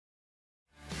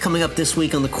Coming up this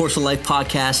week on the Course of Life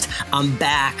podcast, I'm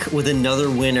back with another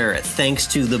winner thanks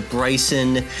to the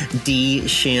Bryson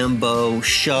DeChambeau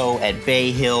show at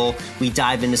Bay Hill. We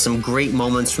dive into some great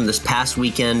moments from this past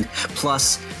weekend,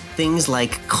 plus things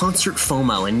like concert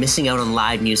FOMO and missing out on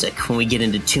live music when we get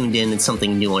into Tuned In and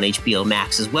something new on HBO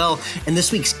Max as well. And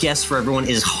this week's guest for everyone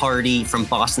is Hardy from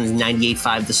Boston's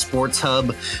 98.5 The Sports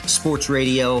Hub, sports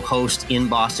radio host in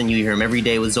Boston. You hear him every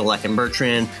day with Zolak and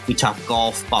Bertrand. We talk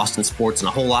golf, Boston sports, and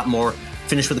a whole lot more.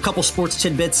 Finish with a couple sports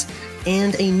tidbits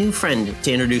and a new friend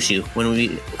to introduce you when we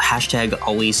hashtag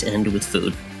always end with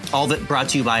food. All of it brought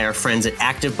to you by our friends at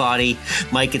Active Body.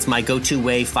 Mike, it's my go-to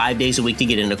way 5 days a week to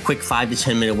get in a quick 5 to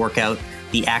 10 minute workout.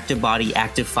 The Active Body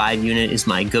Active 5 unit is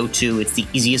my go-to. It's the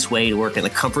easiest way to work in the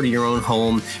comfort of your own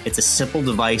home. It's a simple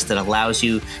device that allows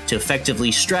you to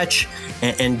effectively stretch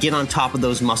and get on top of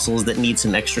those muscles that need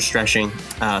some extra stretching.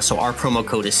 So our promo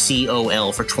code is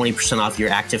COL for 20% off your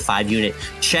Active 5 unit.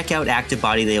 Check out Active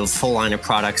Body. They have a full line of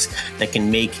products that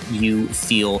can make you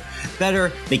feel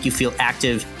better, make you feel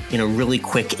active in a really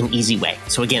quick and easy way.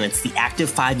 So again, it's the Active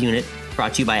 5 unit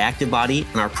brought to you by Active Body,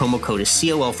 and our promo code is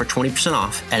COL for 20%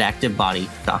 off at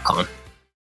activebody.com.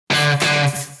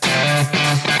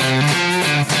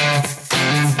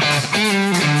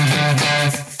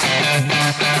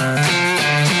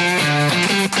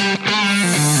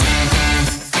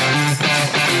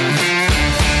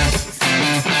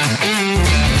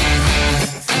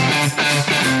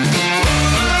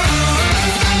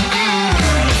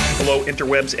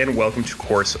 Interwebs, and welcome to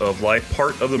Course of Life,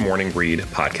 part of the Morning Read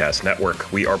Podcast Network.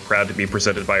 We are proud to be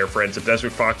presented by our friends at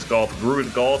Desert Fox Golf,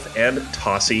 Gruid Golf, and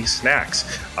Tossie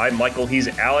Snacks. I'm Michael, he's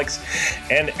Alex.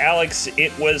 And Alex,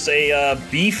 it was a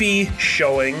beefy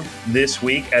showing this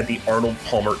week at the Arnold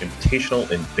Palmer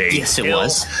Invitational in Bay Hill. Yes, it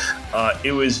was.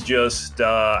 It was just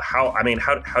how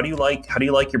do you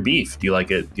like your beef? Do you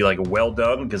like it well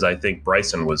done? Because I think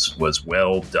Bryson was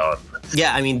well done.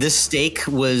 Yeah, I mean, this steak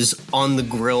was on the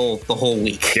grill the whole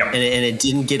week, yep. and it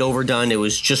didn't get overdone. It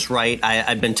was just right.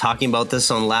 I've been talking about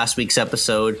this on last week's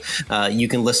episode. You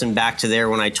can listen back to there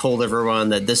when I told everyone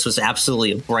that this was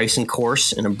absolutely a Bryson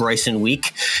course and a Bryson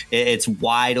week. It's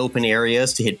wide open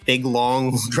areas to hit big,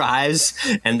 long drives,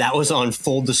 and that was on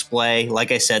full display.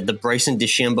 Like I said, the Bryson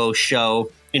DeChambeau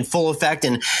show in full effect,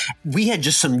 and we had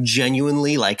just some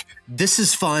genuinely like, this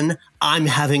is fun, I'm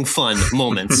having fun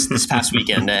moments this past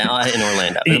weekend in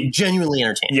Orlando. Genuinely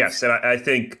entertaining. Yes, and I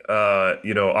think,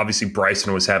 obviously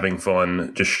Bryson was having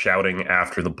fun just shouting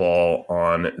after the ball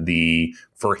on the,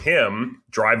 for him,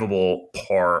 drivable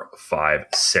par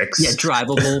 5-6. Yeah,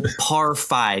 drivable par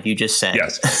 5, you just said.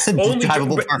 Yes. Only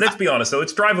drivable. Let's be honest, though.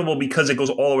 It's drivable because it goes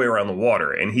all the way around the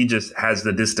water, and he just has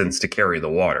the distance to carry the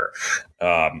water.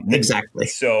 Exactly.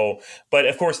 So, but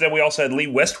of course, then we also had Lee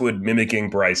Westwood mimicking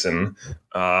Bryson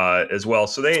as well.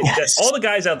 So all the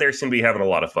guys out there seem to be having a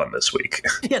lot of fun this week.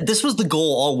 Yeah, this was the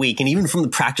goal all week. And even from the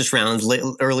practice rounds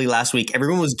early last week,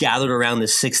 everyone was gathered around the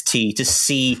 6th tee to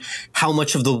see how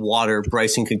much of the water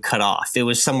Bryson could cut off. It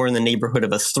was somewhere in the neighborhood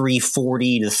of a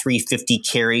 340 to 350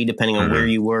 carry, depending on where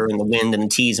you were in the wind and the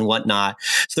tees and whatnot.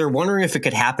 So they're wondering if it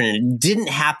could happen. And it didn't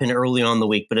happen early on in the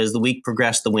week, but as the week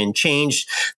progressed, the wind changed.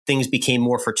 Things became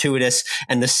more fortuitous.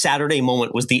 And the Saturday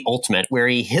moment was the ultimate, where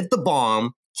he hit the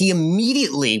bomb. He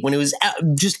immediately, when it was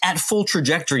just at full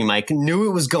trajectory, Mike, knew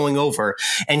it was going over,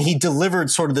 and he delivered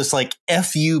sort of this like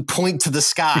 "F you" point to the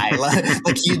sky,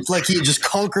 like he had just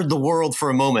conquered the world for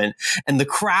a moment. And the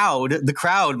crowd,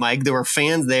 Mike, there were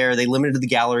fans there. They limited the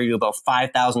gallery to about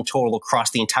 5,000 total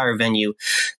across the entire venue.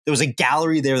 There was a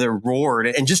gallery there that roared,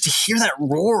 and just to hear that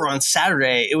roar on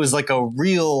Saturday, it was like a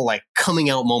real like coming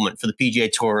out moment for the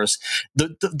PGA Tours.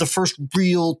 The first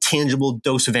real tangible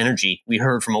dose of energy we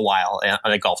heard from a while at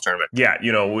a golf tournament. Yeah,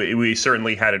 we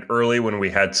certainly had it early when we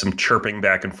had some chirping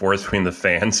back and forth between the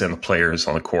fans and the players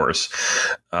on the course.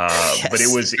 Yes, but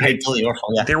it was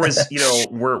yeah. There was,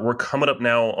 we're coming up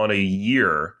now on a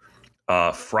year.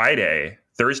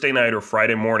 Thursday night or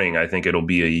Friday morning, I think it'll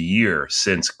be a year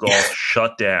since golf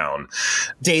shut down.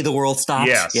 Day the world stopped.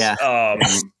 Yes. Yeah.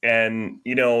 And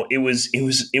it was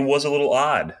a little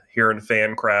odd hearing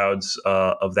fan crowds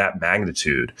of that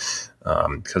magnitude.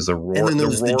 Because the roars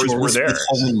were there.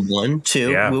 Hole 1 too.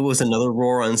 Yeah. It was another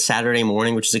roar on Saturday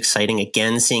morning, which is exciting.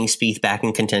 Again, seeing Spieth back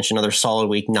in contention, another solid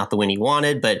week, not the win he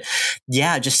wanted, but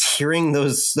yeah, just hearing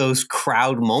those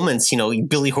crowd moments.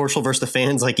 Billy Horschel versus the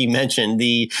fans, like you mentioned,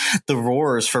 the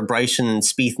roars for Bryson and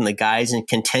Spieth and the guys in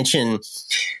contention.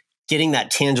 getting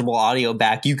that tangible audio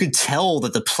back, you could tell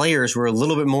that the players were a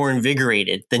little bit more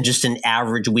invigorated than just an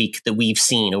average week that we've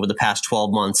seen over the past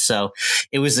 12 months. So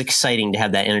it was exciting to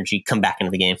have that energy come back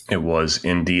into the game. It was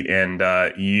indeed. And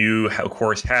you, of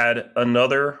course, had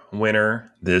another winner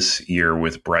this year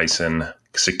with Bryson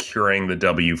securing the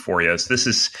W for you. This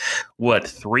is what,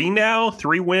 3 now?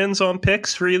 3 wins on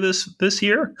picks for you this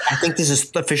year? I think this is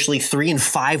officially 3 in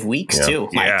 5 weeks too,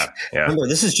 Mike. Yeah. Remember,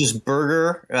 this is just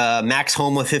Berger, Max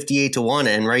Homa 58-1,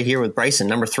 and right here with Bryson,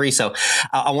 number 3. So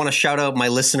I want to shout out my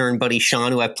listener and buddy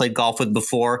Sean, who I've played golf with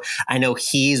before. I know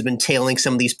he's been tailing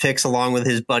some of these picks along with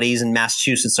his buddies in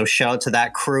Massachusetts. So shout out to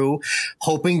that crew,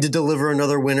 hoping to deliver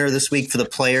another winner this week for the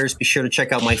players. Be sure to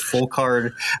check out my full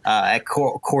card at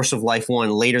Course of Life 1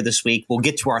 later this week. We'll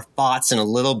get to our thoughts in a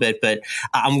little bit, but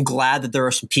I'm glad that there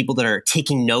are some people that are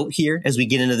taking note here as we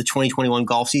get into the 2021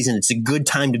 golf season. It's a good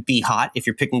time to be hot if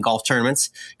you're picking golf tournaments,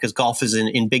 because golf is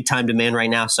in big time demand right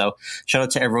now. So shout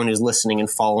out to everyone who's listening and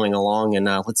following along, and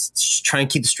let's just try and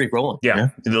keep the streak rolling. Yeah.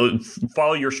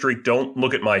 Follow your streak. Don't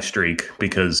look at my streak,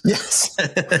 because yes.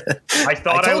 I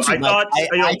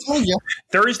told you.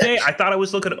 Thursday, I thought I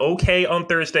was looking okay on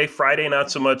Thursday. Friday,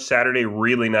 not so much. Saturday,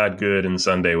 really not good. And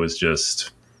Sunday was just,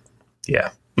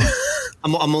 yeah.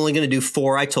 I'm only going to do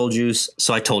 4 I told yous,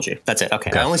 so I told you. That's it.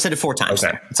 Okay. I only said it 4 times.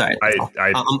 Okay. It's all right.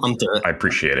 I'm through it. I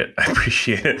appreciate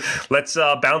it. Let's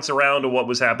bounce around to what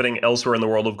was happening elsewhere in the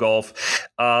world of golf.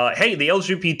 Hey, the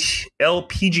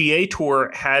LPGA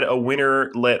Tour had a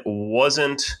winner that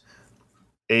wasn't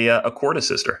a Korda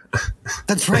sister.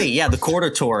 That's right. Yeah, the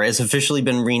Korda Tour has officially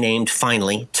been renamed.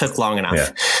 Finally, took long enough.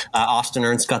 Yeah. Austin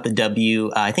Ernst got the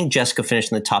W. I think Jessica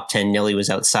finished in the top 10. Nilly was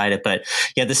outside it, but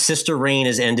yeah, the sister reign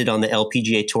has ended on the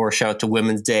LPGA Tour. Shout out to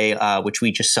Women's Day, which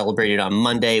we just celebrated on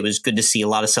Monday. It was good to see a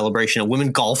lot of celebration of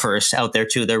women golfers out there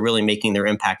too. They're really making their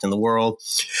impact in the world.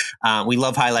 We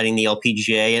love highlighting the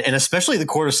LPGA and especially the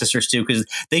Korda sisters too, because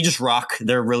they just rock.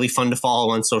 They're really fun to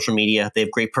follow on social media. They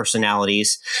have great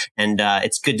personalities, and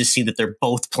it's good to see that they're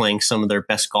both playing some of their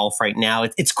best golf right now.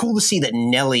 It's cool to see that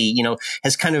Nelly,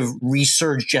 has kind of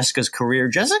resurged Jessica's career.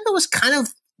 Jessica was kind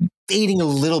of fading a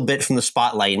little bit from the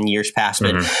spotlight in years past,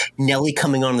 but Nelly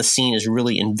coming on the scene has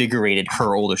really invigorated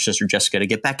her older sister Jessica to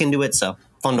get back into it. So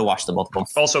fun to watch the both of them.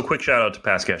 Also, quick shout out to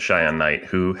Pascal Cheyenne Knight,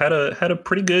 who had a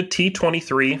pretty good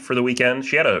T23 for the weekend.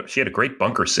 She had a great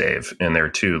bunker save in there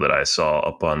too that I saw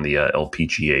up on the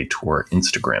LPGA Tour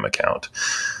Instagram account.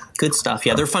 Good stuff.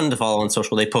 Yeah, they're fun to follow on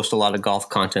social. They post a lot of golf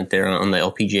content there on the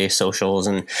LPGA socials.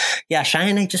 And yeah,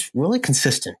 Cheyenne just really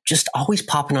consistent, just always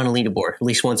popping on a leaderboard at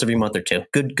least once every month or two.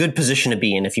 Good position to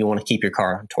be in if you want to keep your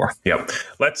car on tour. Yep.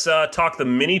 Let's talk the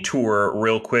mini tour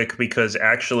real quick, because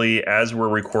actually, as we're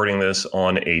recording this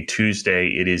on a Tuesday,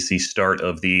 it is the start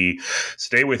of the,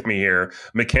 stay with me here,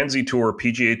 Mackenzie Tour,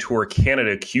 PGA Tour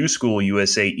Canada Q School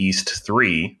USA East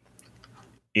 3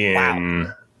 in...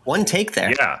 Wow. One take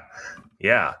there.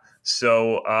 Yeah.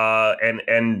 So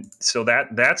so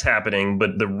that's happening,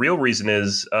 but the real reason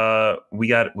is we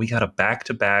got a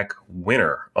back-to-back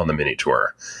winner on the mini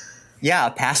tour. Yeah,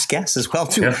 a past guest as well,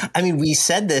 too. Yeah. I mean, we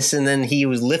said this, and then he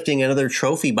was lifting another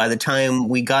trophy by the time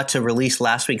we got to release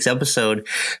last week's episode.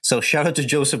 So shout out to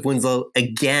Joseph Winslow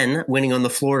again, winning on the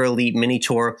Florida Elite Mini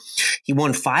Tour. He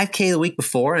won $5K the week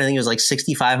before. I think it was like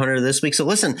 $6,500 this week. So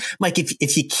listen, Mike,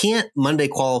 if you can't Monday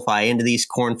qualify into these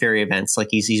Corn Ferry events like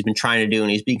he's been trying to do,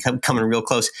 and he's coming real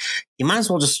close, you might as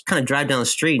well just kind of drive down the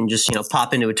street and just a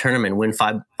into a tournament and win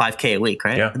 5K a week,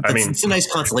 right? Yeah, it's a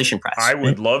nice consolation prize. I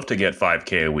would love to get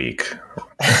 5K a week.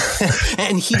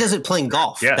 And he does it playing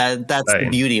golf. Yeah, that's the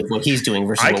beauty of what he's doing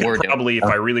versus what we're doing. I could probably, if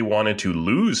I really wanted to,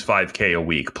 lose 5K a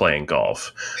week playing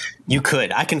golf. You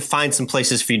could. I can find some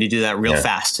places for you to do that real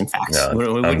fast, in fact. Yeah, we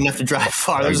wouldn't have to drive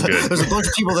far. There's a bunch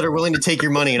of people that are willing to take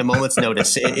your money at a moment's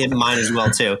notice, in mine as well,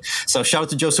 too. So shout out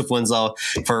to Joseph Winslow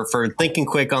for thinking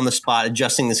quick on the spot,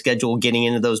 adjusting the schedule, getting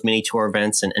into those mini tour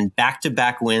events, and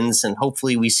back-to-back wins, and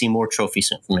hopefully we see more trophies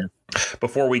soon from him.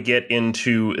 Before we get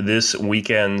into this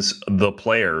weekend's The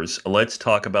Players, let's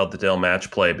talk about the Dell Match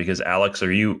play, because Alex,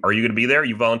 are you going to be there? Are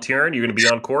you volunteering? You're going to be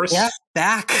on course? Yeah,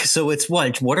 back. So it's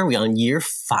what are we on, year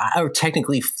 5, or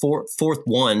technically fourth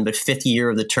one, but 5th year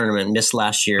of the tournament. Missed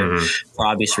last year for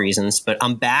obvious reasons, but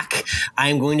I'm back. I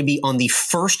am going to be on the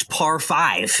first par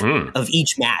 5 of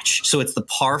each match. So it's the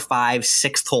par 5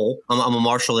 6th hole. I'm a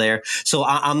marshal there. So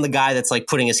I'm the guy that's like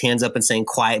putting his hands up and saying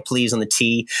quiet please on the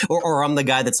tee, or I'm the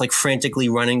guy that's like frantically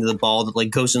running to the ball that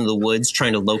like goes into the woods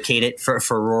trying to locate it for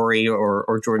Rory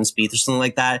or Jordan Spieth or something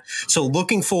like that. So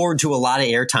looking forward to a lot of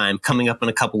airtime coming up in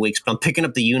a couple weeks, but I'm picking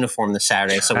up the uniform this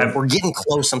Saturday. So we're getting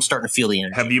close. I'm starting to feel the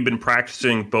energy. Have you been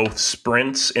practicing both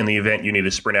sprints in the event you need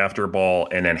to sprint after a ball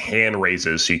and then hand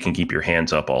raises so you can keep your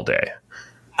hands up all day?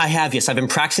 I have, yes. I've been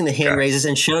practicing the hand raises,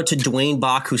 and shout out to Dwayne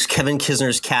Bach, who's Kevin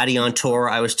Kisner's caddy on tour.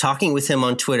 I was talking with him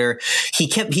on Twitter. He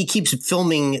keeps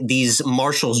filming these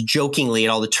marshals jokingly at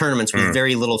all the tournaments with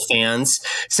very little fans,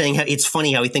 saying how it's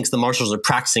funny how he thinks the marshals are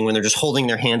practicing when they're just holding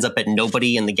their hands up at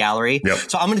nobody in the gallery. Yep.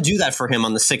 So I'm going to do that for him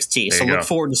on the 6th tee. So look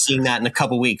forward to seeing that in a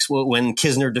couple weeks when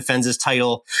Kisner defends his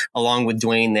title along with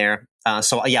Dwayne there.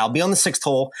 I'll be on the 6th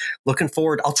hole. Looking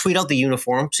forward. I'll tweet out the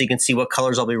uniform so you can see what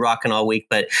colors I'll be rocking all week.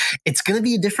 But it's going to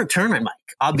be a different tournament,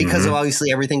 Mike, because of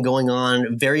obviously everything going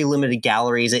on. Very limited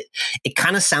galleries. It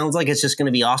kind of sounds like it's just going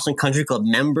to be Austin Country Club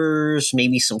members,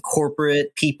 maybe some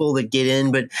corporate people that get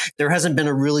in. But there hasn't been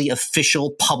a really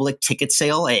official public ticket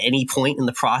sale at any point in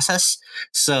the process.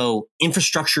 So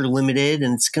infrastructure limited,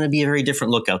 and it's going to be a very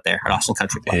different look out there at Austin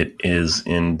Country Club. It is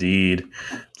indeed.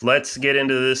 Let's get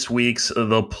into this week's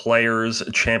The Players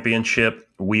Championship.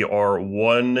 We are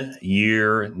 1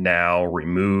 year now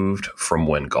removed from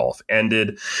when golf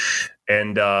ended.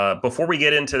 And before we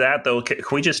get into that, though, can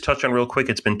we just touch on real quick?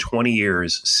 It's been 20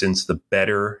 years since the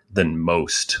Better Than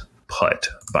Most putt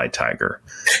by Tiger.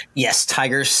 Yes,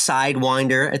 Tiger's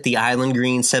sidewinder at the Island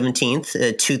Green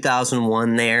 17th,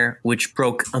 2001 there, which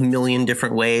broke a million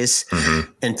different ways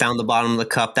and found the bottom of the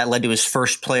cup. That led to his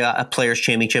first Players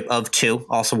Championship of 2,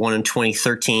 also won in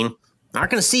 2013. Not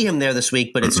going to see him there this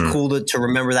week, but it's cool to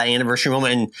remember that anniversary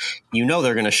moment. And you know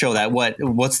they're going to show that.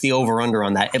 What's the over-under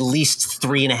on that? At least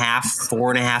 3.5,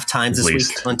 4.5 times this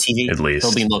week on TV. At least.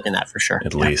 They'll be milking that for sure.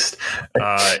 At least.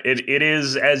 It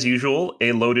is, as usual,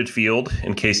 a loaded field,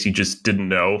 in case you just didn't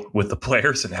know with the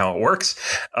players and how it works.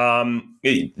 Can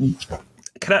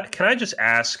I just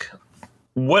ask,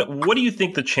 what do you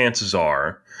think the chances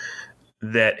are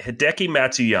that Hideki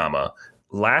Matsuyama,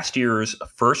 last year's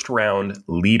first-round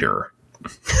leader,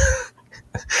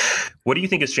 what do you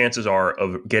think his chances are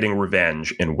of getting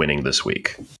revenge and winning this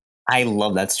week? I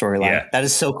love that storyline. Yeah. That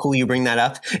is so cool you bring that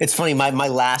up. It's funny, my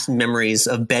last memories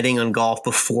of betting on golf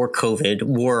before COVID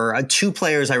were 2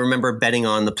 players I remember betting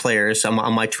on the players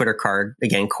on my Twitter card.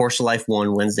 Again, Course of Life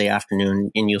 1 Wednesday afternoon,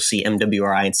 and you'll see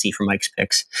MWRINC for Mike's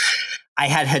picks. I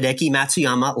had Hideki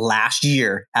Matsuyama last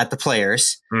year at the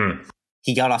players.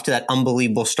 He got off to that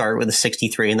unbelievable start with a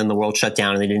 63, and then the world shut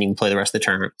down and they didn't even play the rest of the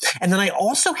tournament. And then I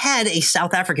also had a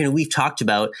South African who we've talked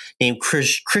about named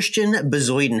Christian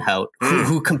Bezuidenhout,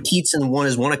 who competes and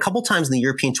has won a couple times in the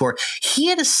European Tour. He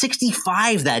had a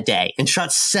 65 that day and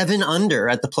shot 7 under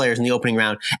at the players in the opening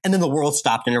round. And then the world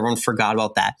stopped and everyone forgot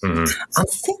about that. I'm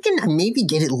thinking maybe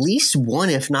get at least one,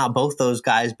 if not both those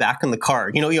guys back on the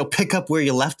card. You'll pick up where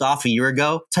you left off a year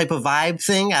ago type of vibe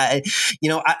thing.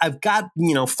 I've got,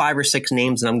 5 or 6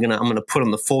 names and I'm gonna put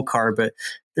on the full card, but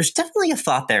there's definitely a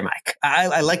thought there, Mike.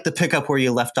 I like the pick up where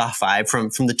you left off 5 from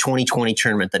the 2020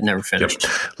 tournament that never finished.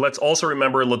 Let's also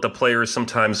remember that the players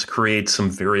sometimes create some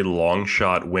very long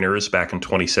shot winners. Back in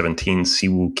 2017,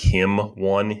 Siwoo Kim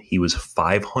won. He was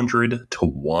 500 to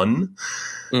 1.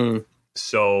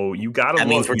 So you got to. That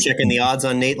means we're checking the odds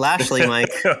on Nate Lashley,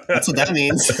 Mike. That's what that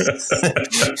means.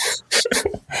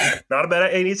 Not a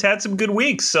bad, and he's had some good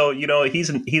weeks. So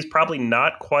he's probably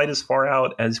not quite as far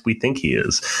out as we think he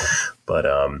is, but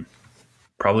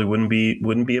probably wouldn't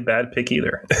be a bad pick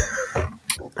either.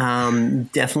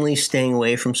 Definitely staying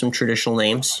away from some traditional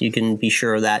names. You can be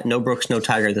sure of that. No Brooks, no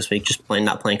Tiger this week. Just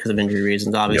not playing because of injury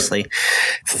reasons, obviously.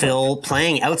 Phil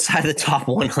playing outside the top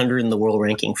 100 in the world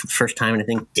ranking for the first time in, I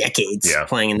think, decades.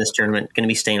 Playing in this tournament. Going to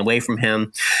be staying away from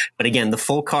him. But again, the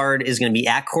full card is going to be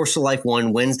at Course of Life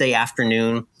 1 Wednesday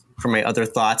afternoon. For my other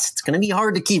thoughts, it's going to be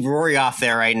hard to keep Rory off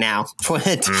there right now.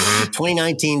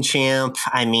 2019 champ,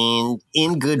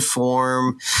 in good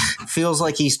form. Feels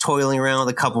like he's toiling around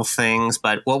with a couple things,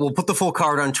 but we'll put the full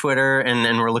card on Twitter,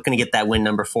 and we're looking to get that win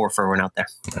number 4 for everyone out there.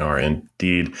 All right,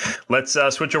 indeed. Let's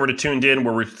switch over to Tuned In,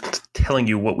 where we're telling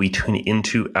you what we tune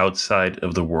into outside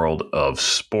of the world of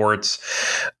sports.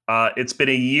 It's been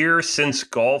a year since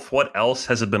golf. What else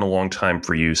has it been a long time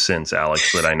for you since,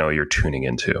 Alex, that I know you're tuning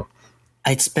into?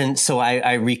 It's been,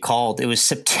 I recalled, it was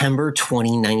September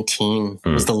 2019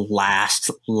 was the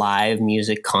last live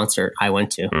music concert I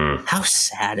went to. How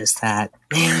sad is that?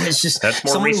 Man, it's just... That's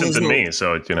more recent than me,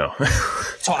 so,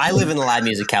 So I live in the live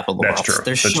music capital of the world. That's true.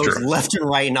 There's shows left and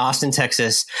right in Austin,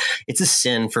 Texas. It's a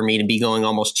sin for me to be going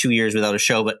almost 2 years without a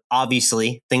show, but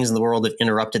obviously things in the world have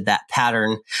interrupted that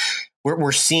pattern.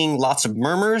 We're seeing lots of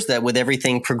murmurs that with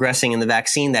everything progressing in the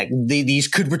vaccine, that these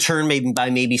could return maybe by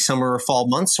summer or fall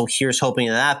months. So here's hoping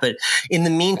to that. But in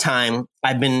the meantime,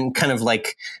 I've been kind of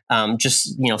like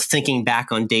just, thinking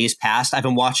back on days past. I've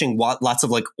been watching lots of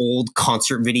like old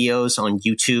concert videos on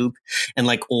YouTube and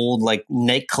like old like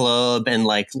nightclub and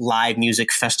like live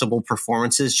music festival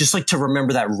performances, just like to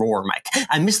remember that roar, Mike.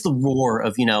 I miss the roar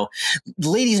of,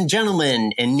 ladies and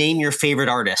gentlemen, and name your favorite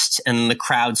artist, and the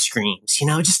crowd screams,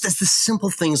 just the simple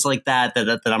things like that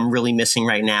I'm really missing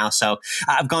right now. So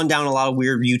I've gone down a lot of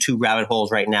weird YouTube rabbit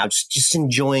holes right now, just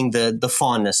enjoying the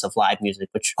fondness of live music,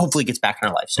 which hopefully gets back in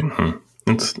our life soon. Mm-hmm.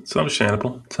 It's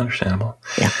understandable. It's understandable.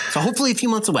 Yeah. So hopefully a few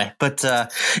months away. But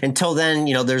until then,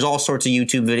 there's all sorts of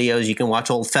YouTube videos. You can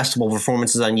watch old festival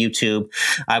performances on YouTube.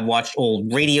 I've watched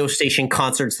old radio station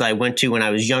concerts that I went to when I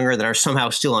was younger that are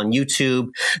somehow still on YouTube.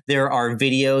 There are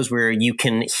videos where you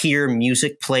can hear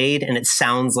music played and it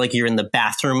sounds like you're in the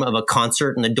bathroom of a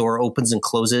concert and the door opens and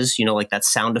closes, like that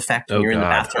sound effect when you're in the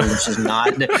bathroom, which is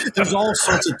not. There's all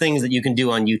sorts of things that you can do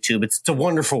on YouTube. It's a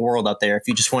wonderful world out there if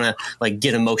you just want to like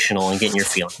get emotional and get in your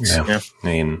feelings. Yeah. I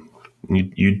mean,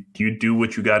 you do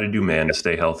what you got to do, man, to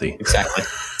stay healthy. Exactly.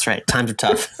 That's right. Times are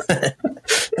tough.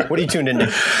 What are you tuned into?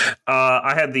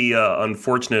 I had the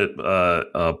unfortunate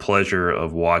pleasure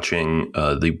of watching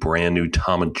the brand new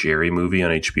Tom and Jerry movie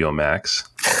on HBO Max.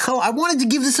 Oh, I wanted to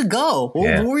give this a go.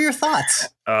 What were your thoughts?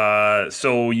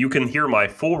 So you can hear my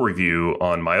full review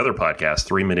on my other podcast,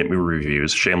 3-Minute Movie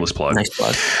Reviews. Shameless plug. Nice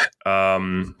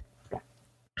plug.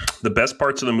 The best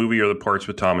parts of the movie are the parts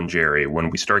with Tom and Jerry.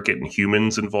 When we start getting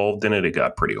humans involved in it, it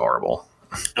got pretty horrible.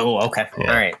 Oh, okay.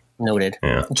 Yeah. All right. Noted.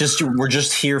 Yeah. We're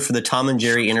just here for the Tom and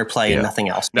Jerry interplay and nothing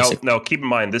else. Now, keep in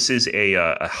mind, this is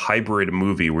a hybrid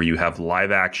movie where you have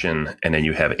live action and then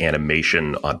you have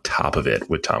animation on top of it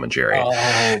with Tom and Jerry.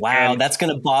 Oh, wow. That's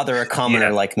going to bother a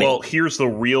commoner like me. Well, here's the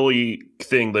really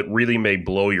thing that really may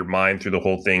blow your mind through the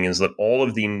whole thing is that all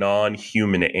of the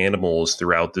non-human animals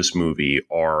throughout this movie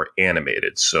are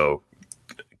animated. So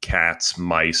cats,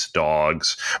 mice,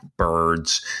 dogs,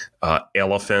 birds,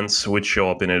 elephants, which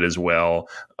show up in it as well.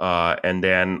 And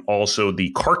then also the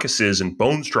carcasses and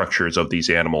bone structures of these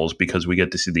animals, because we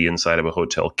get to see the inside of a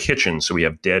hotel kitchen. So we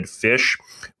have dead fish.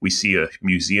 We see a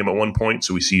museum at one point.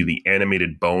 So we see the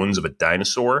animated bones of a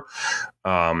dinosaur.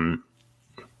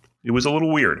 It was a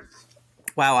little weird.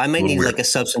 Wow, I might need like a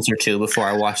substance or two before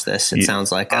I watch this. It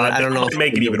sounds like I don't know if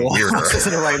make it even weirder.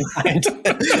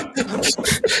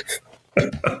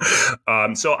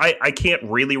 So I can't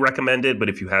really recommend it, but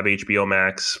if you have HBO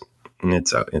Max,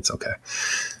 it's okay.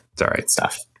 It's all right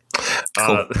stuff.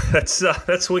 Cool.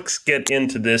 Let's get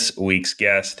into this week's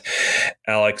guest.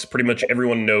 Alex, pretty much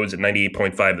everyone knows that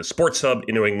 98.5 The Sports Hub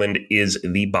in New England is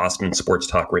the Boston sports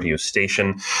talk radio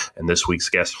station. And this week's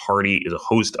guest, Hardy, is a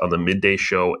host on the midday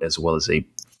show as well as a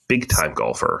big-time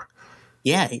golfer.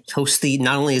 Yeah, he hosts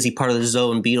not only is he part of the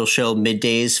Zoe and Beetle show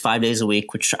middays, 5 days a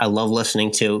week, which I love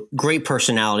listening to. Great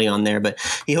personality on there, but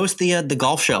he hosts the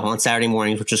golf show on Saturday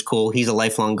mornings, which is cool. He's a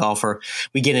lifelong golfer.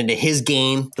 We get into his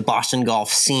game, the Boston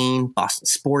golf scene, Boston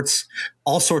sports,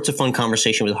 all sorts of fun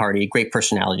conversation with Hardy. Great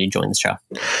personality to join the show.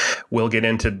 We'll get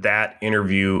into that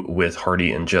interview with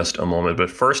Hardy in just a moment. But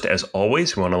first, as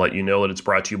always, we want to let you know that it's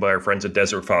brought to you by our friends at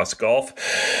Desert Fox Golf,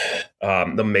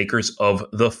 the makers of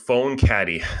the Phone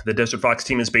Caddy. The Desert Fox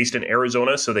team is based in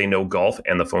Arizona, so they know golf,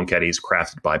 and the Phone Caddy is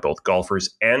crafted by both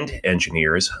golfers and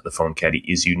engineers. The Phone Caddy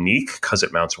is unique because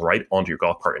it mounts right onto your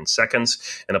golf cart in seconds,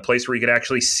 in a place where you can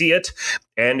actually see it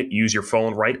and use your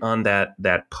phone right on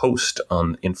that post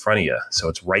in front of you. So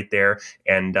it's right there,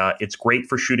 and it's great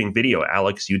for shooting video.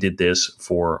 Alex, you did this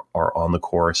for our On the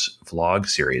Course vlog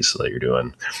series that you're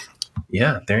doing.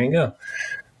 Yeah, there you go.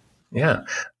 Yeah.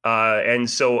 And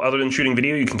so other than shooting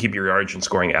video, you can keep your yardage and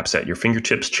scoring apps at your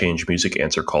fingertips, change music,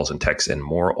 answer calls and texts, and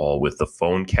more, all with the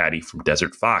Phone Caddy from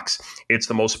Desert Fox. It's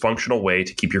the most functional way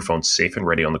to keep your phone safe and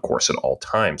ready on the course at all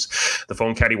times. The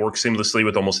Phone Caddy works seamlessly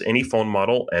with almost any phone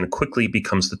model and quickly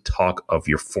becomes the talk of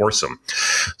your foursome.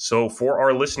 So for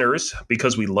our listeners,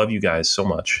 because we love you guys so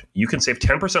much, you can save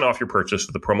 10% off your purchase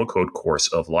with the promo code Course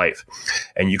of Life.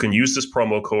 And you can use this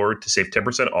promo code to save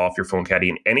 10% off your Phone Caddy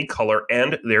in any color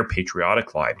and their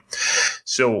patriotic line.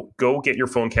 So go get your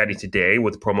Phone Caddy today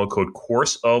with promo code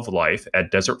Course of Life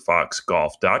at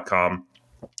desertfoxgolf.com.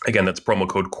 Again, that's promo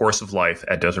code Course of Life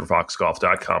at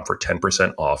desertfoxgolf.com for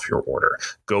 10% off your order.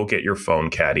 Go get your Phone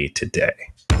Caddy today.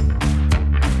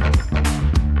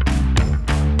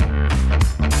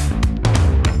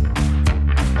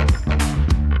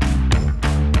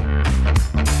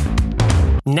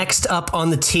 Next up on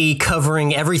the tee,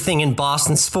 covering everything in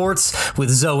Boston sports with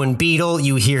Zoe and Beetle.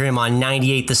 You hear him on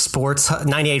 98.5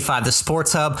 The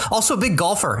Sports Hub. Also a big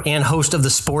golfer and host of the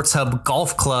Sports Hub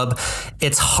Golf Club.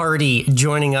 It's Hardy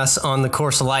joining us on the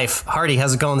Course of Life. Hardy,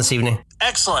 how's it going this evening?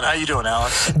 Excellent. How you doing,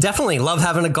 Alex? Definitely love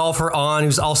having a golfer on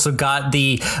who's also got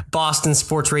the Boston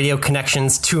sports radio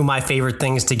connections, two of my favorite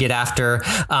things to get after.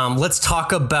 Let's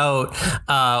talk about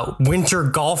winter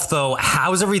golf, though.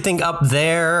 How's everything up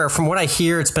there? From what I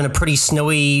hear, it's been a pretty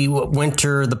snowy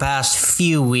winter the past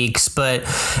few weeks, but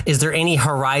is there any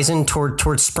horizon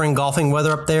towards spring golfing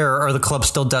weather up there, or are the clubs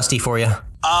still dusty for you?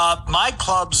 My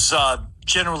clubs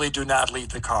generally do not leave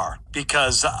the car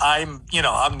because I'm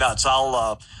nuts.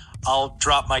 I'll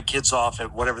drop my kids off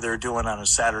at whatever they're doing on a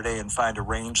Saturday and find a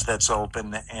range that's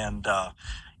open, and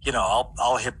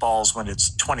I'll hit balls when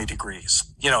it's 20 degrees.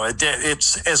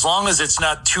 It's as long as it's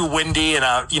not too windy and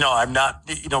I'm not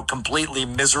completely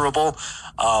miserable.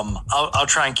 I'll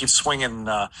try and keep swinging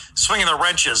the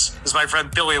wrenches, as my friend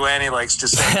Billy Lanny likes to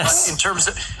say. Yes.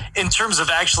 But in terms of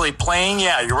actually playing,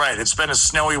 yeah, you're right. It's been a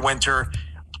snowy winter.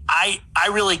 I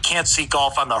really can't see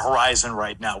golf on the horizon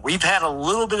right now. We've had a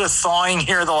little bit of thawing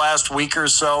here the last week or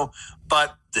so,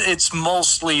 but it's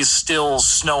mostly still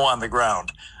snow on the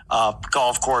ground,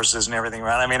 golf courses and everything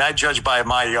around. I mean, I judge by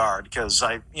my yard because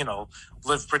I,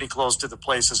 live pretty close to the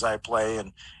places I play.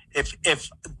 And if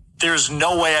there's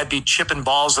no way I'd be chipping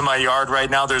balls in my yard right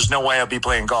now, there's no way I'd be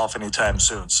playing golf anytime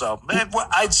soon. So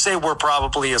I'd say we're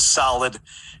probably a solid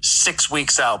 6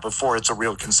 weeks out before it's a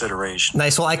real consideration.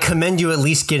 Nice. Well, I commend you at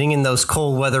least getting in those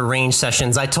cold weather range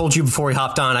sessions. I told you before we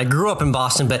hopped on, I grew up in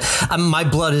Boston, but my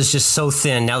blood is just so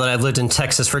thin now that I've lived in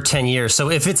Texas for 10 years. So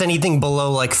if it's anything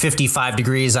below like 55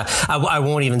 degrees, I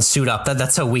won't even suit up.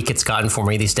 That's how weak it's gotten for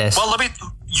me these days. Well,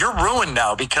 you're ruined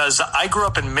now because I grew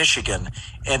up in Michigan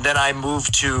and then I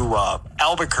moved to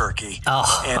Albuquerque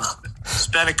and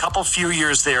spent a few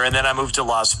years there. And then I moved to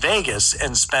Las Vegas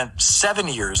and spent 7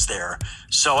 years there.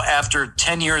 So after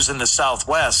 10 years in the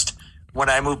Southwest, when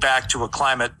I moved back to a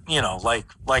climate,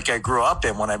 like I grew up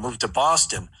in, when I moved to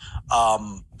Boston,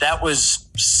 that was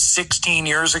 16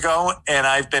 years ago. And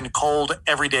I've been cold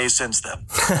every day since then.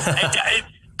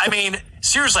 I mean,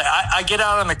 seriously, I get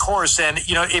out on the course and,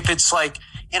 if it's like,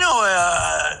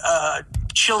 a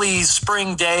chilly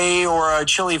spring day or a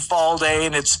chilly fall day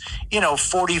and it's,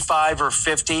 45 or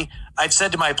 50, I've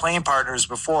said to my playing partners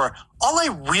before, all I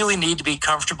really need to be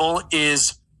comfortable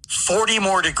is 40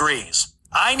 more degrees.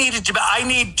 I need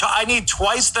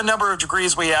twice the number of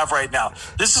degrees we have right now.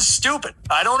 This is stupid.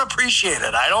 I don't appreciate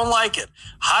it. I don't like it.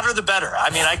 Hotter the better. I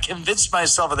mean, I convinced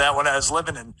myself of that when I was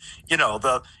living in, in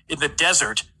the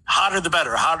desert. Hotter the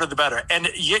better, hotter the better. And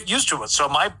you get used to it. So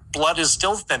my blood is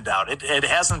still thinned out. It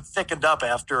hasn't thickened up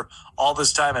after all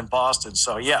this time in Boston.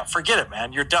 So yeah, forget it,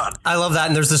 man. You're done. I love that.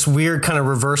 And there's this weird kind of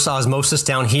reverse osmosis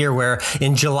down here where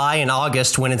in July and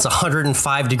August, when it's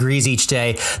 105 degrees each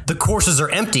day, the courses are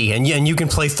empty and you can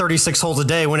play 36 holes a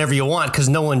day whenever you want because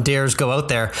no one dares go out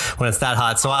there when it's that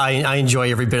hot. So I enjoy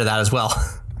every bit of that as well.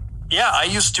 Yeah, I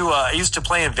used to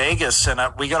play in Vegas and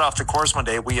we got off the course one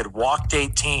day. We had walked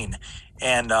 18.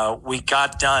 And we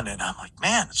got done, and I'm like,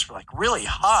 man, it's like really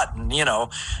hot. And,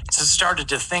 just started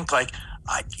to think like,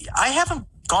 I haven't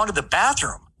gone to the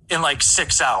bathroom in like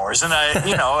 6 hours. And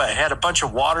I had a bunch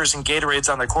of waters and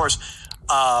Gatorades on the course,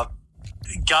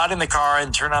 got in the car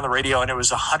and turned on the radio and it was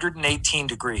 118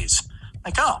 degrees.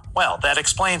 Like, oh, well, that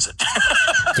explains it.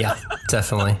 Yeah,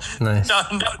 definitely. Nice.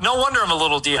 No wonder I'm a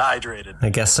little dehydrated. I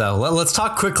guess so. Let's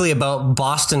talk quickly about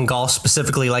Boston golf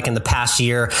specifically, like in the past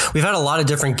year. We've had a lot of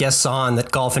different guests on that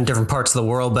golf in different parts of the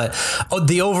world, but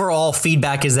the overall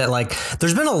feedback is that like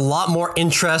there's been a lot more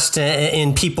interest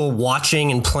in people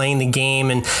watching and playing the game.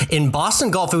 And in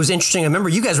Boston golf, it was interesting. I remember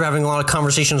you guys were having a lot of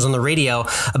conversations on the radio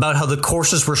about how the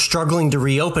courses were struggling to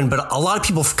reopen, but a lot of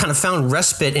people kind of found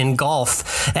respite in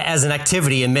golf as an activity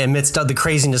amidst the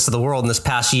craziness of the world in this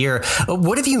past year.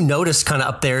 What have you noticed kind of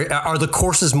up there? Are the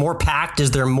courses more packed?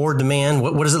 Is there more demand?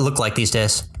 What does it look like these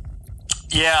days?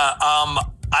 Yeah,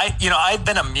 I've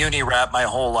been a muni rat my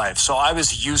whole life, so I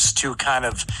was used to kind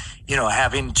of,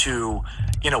 having to,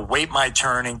 wait my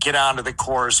turn and get onto the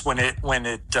course when it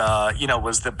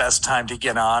was the best time to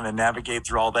get on and navigate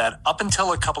through all that up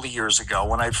until a couple of years ago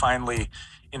when I finally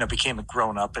became a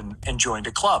grown up and joined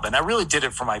a club. And I really did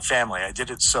it for my family. I did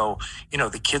it so,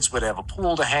 the kids would have a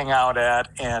pool to hang out at.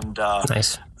 And,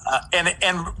 nice.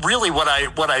 And really what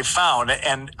I found,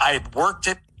 and I had worked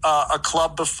at a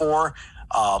club before,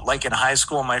 like in high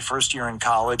school, my first year in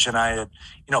college, and I had,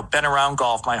 been around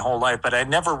golf my whole life, but I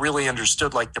never really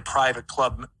understood like the private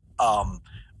club,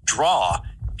 draw.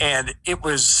 And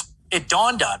it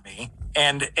dawned on me.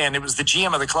 And it was the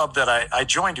GM of the club that I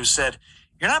joined who said,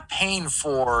 you're not paying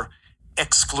for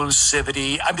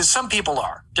exclusivity. I mean, some people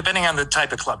are, depending on the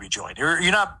type of club you join.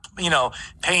 You're not,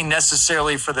 paying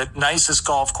necessarily for the nicest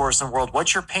golf course in the world.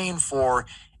 What you're paying for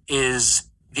is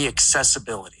the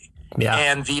accessibility. Yeah.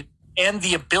 And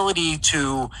the ability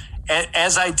to,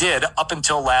 as I did up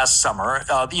until last summer,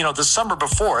 the summer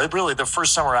before, really the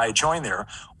first summer I joined there,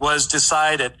 was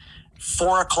decide at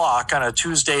 4:00 on a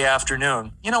Tuesday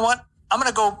afternoon, you know what? I'm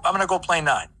going to go play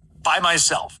 9 by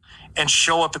myself and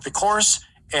show up at the course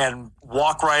and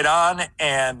walk right on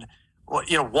and,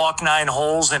 walk 9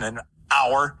 holes in an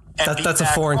hour. And that's a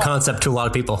foreign concept to a lot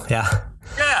of people. Yeah.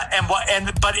 Yeah.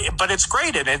 But it's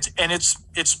great. And it's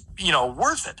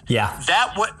worth it. Yeah.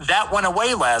 That went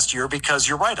away last year because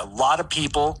you're right. A lot of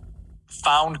people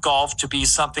found golf to be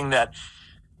something that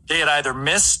they had either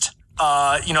missed,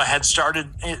 had started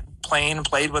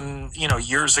played when,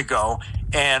 years ago.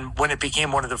 And when it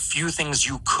became one of the few things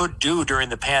you could do during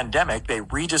the pandemic, they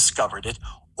rediscovered it.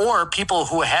 Or people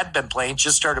who had been playing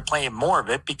just started playing more of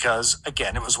it because,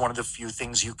 again, it was one of the few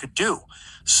things you could do.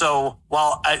 So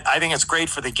while I think it's great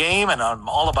for the game and I'm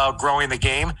all about growing the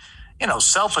game,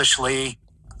 selfishly,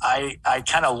 I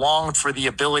kind of longed for the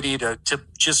ability to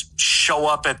just show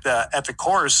up at the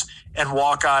course and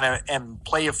walk on and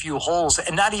play a few holes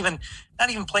and not even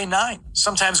play 9.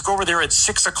 Sometimes go over there at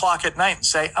 6:00 at night and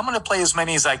say, I'm going to play as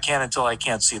many as I can until I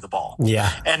can't see the ball.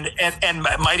 Yeah. And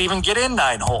might even get in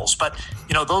 9 holes. But,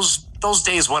 those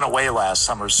days went away last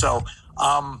summer. So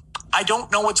I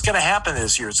don't know what's going to happen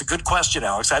this year. It's a good question,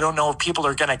 Alex. I don't know if people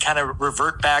are going to kind of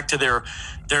revert back to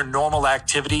their normal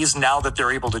activities now that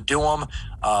they're able to do them.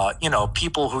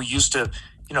 People who used to,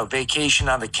 vacation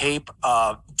on the Cape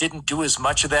didn't do as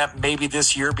much of that maybe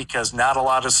this year because not a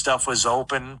lot of stuff was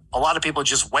open. A lot of people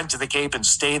just went to the Cape and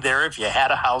stayed there if you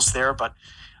had a house there. But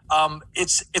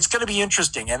it's going to be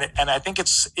interesting. And I think it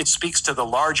speaks to the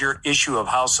larger issue of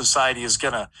how society is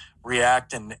going to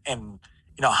react and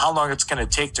how long it's going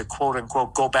to take to quote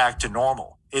unquote go back to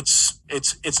normal. It's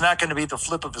not going to be the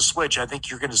flip of a switch. I think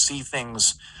you're going to see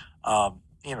things,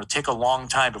 take a long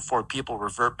time before people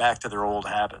revert back to their old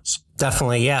habits.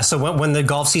 Definitely, yeah. So when the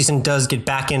golf season does get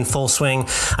back in full swing,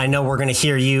 I know we're going to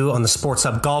hear you on the Sports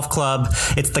Hub Golf Club.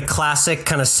 It's the classic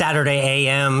kind of Saturday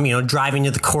AM, driving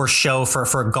to the course show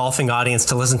for a golfing audience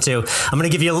to listen to. I'm going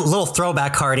to give you a little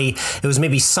throwback, Hardy. It was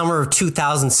maybe summer of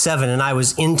 2007, and I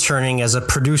was interning as a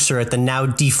producer at the now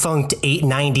defunct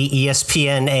 890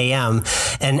 ESPN AM,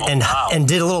 and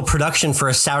did a little production for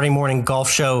a Saturday morning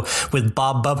golf show with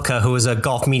Bob Bubka, who is a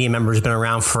golf media member who's been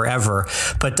around forever.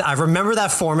 But I remember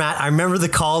that format. I remember the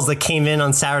calls that came in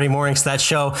on Saturday mornings to that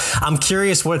show. I'm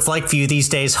curious what it's like for you these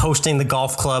days hosting the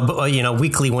golf club,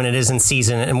 weekly when it is in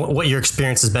season, and what your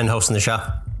experience has been hosting the show.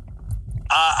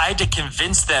 I had to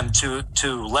convince them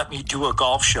to let me do a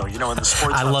golf show, when the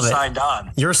Sports Hub signed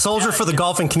on. You're a soldier for the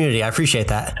golfing community. I appreciate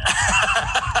that.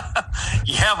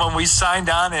 Yeah, when we signed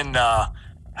on in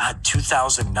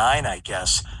 2009, I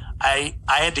guess, I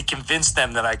had to convince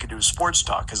them that I could do sports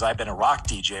talk because I've been a rock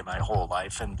DJ my whole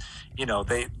life. And,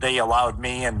 they allowed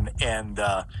me and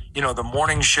the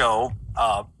morning show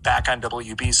back on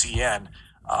WBCN,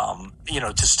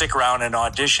 to stick around and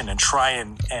audition and try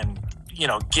and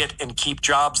get and keep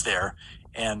jobs there.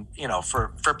 And,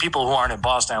 for people who aren't in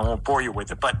Boston, I won't bore you with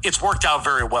it, but it's worked out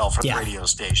very well for the radio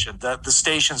station. The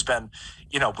station's been,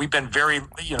 we've been very,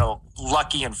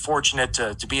 lucky and fortunate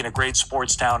to be in a great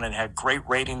sports town and had great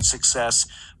rating success,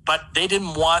 but they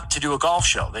didn't want to do a golf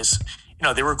show.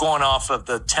 They were going off of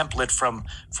the template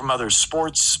from other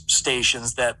sports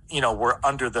stations that, were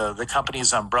under the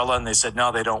company's umbrella. And they said,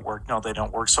 no, they don't work. No, they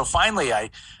don't work. So finally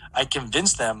I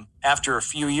convinced them after a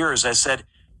few years. I said,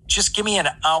 just give me an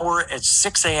hour at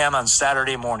 6 a.m. on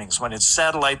Saturday mornings when it's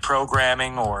satellite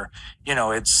programming or,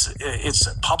 it's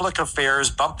public affairs,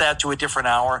 bump that to a different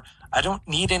hour. I don't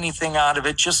need anything out of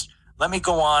it. Just let me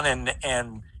go on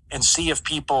and see if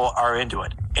people are into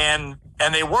it. And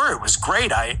they were. It was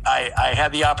great. I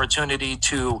had the opportunity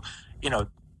to,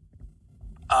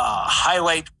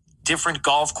 highlight different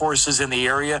golf courses in the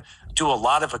area, do a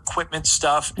lot of equipment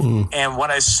stuff. And what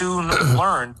I soon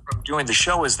learned from doing the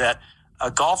show is that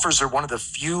golfers are one of the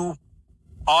few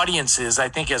audiences, I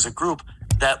think, as a group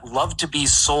that love to be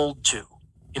sold to.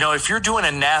 If you're doing a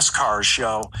NASCAR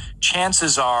show,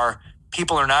 chances are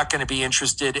people are not going to be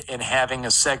interested in having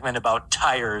a segment about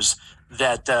tires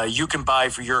that you can buy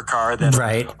for your car. That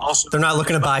right. Also, they're not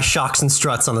looking to buy shocks and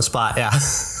struts on the spot. Yeah.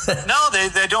 No,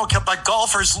 they don't. But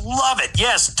golfers love it.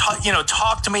 Yes.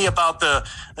 Talk to me about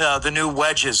the new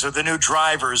wedges or the new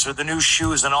drivers or the new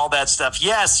shoes and all that stuff.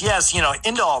 Yes.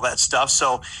 Into all that stuff.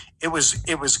 So it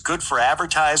was good for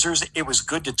advertisers. It was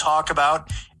good to talk about.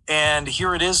 And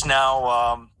here it is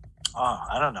now.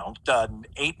 I don't know,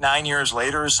 8-9 years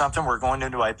later or something. We're going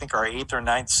into, I think, our 8th or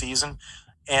 9th season.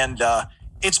 And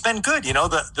it's been good.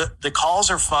 The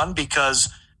calls are fun because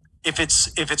if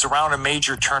it's around a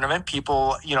major tournament,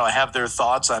 people, have their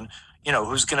thoughts on,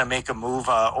 who's going to make a move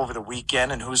over the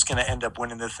weekend and who's going to end up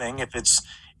winning the thing. If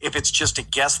it's just a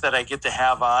guest that I get to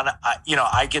have on,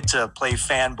 I get to play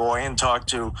fanboy and talk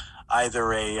to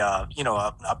either a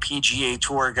PGA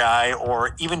Tour guy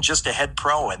or even just a head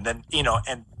pro, and then,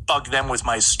 and bug them with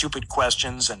my stupid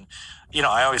questions. And,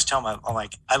 I always tell them, I'm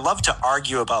like, I love to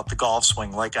argue about the golf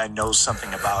swing like I know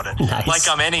something about it, nice. Like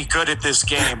I'm any good at this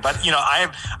game. But,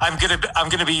 I'm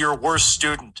gonna be your worst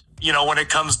student, when it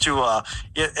comes to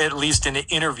at least an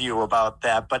interview about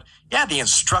that. But yeah, the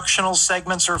instructional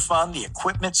segments are fun. The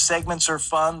equipment segments are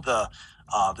fun. The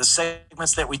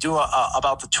segments that we do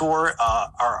about the tour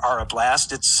are a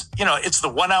blast. It's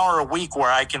the 1 hour a week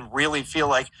where I can really feel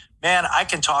like, man, I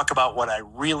can talk about what I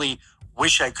really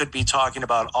wish I could be talking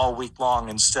about all week long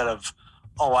instead of,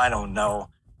 I don't know,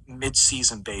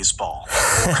 mid-season baseball.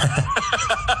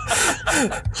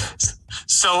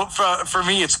 So for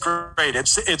me, it's great.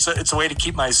 It's a way to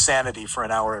keep my sanity for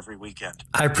an hour every weekend.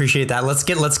 I appreciate that. Let's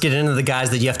get into the guys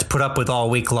that you have to put up with all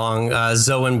week long.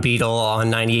 Zoe and Beetle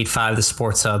on 98.5 The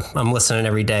Sports Hub. I'm listening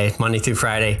every day, Monday through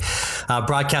Friday.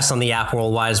 Broadcast on the app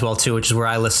worldwide as well too, which is where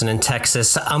I listen in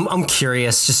Texas. I'm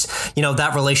curious, just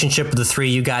that relationship with the three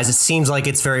of you guys. It seems like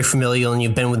it's very familial, and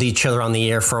you've been with each other on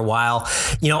the air for a while.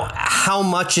 How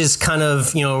much is kind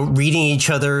of reading each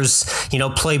other's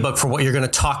playbook for what you're going to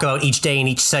talk about each day in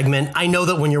each segment? I know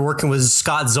that when you're working with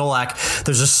Scott Zolak,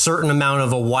 there's a certain amount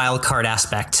of a wild card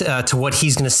aspect to what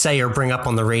he's going to say or bring up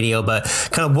on the radio, but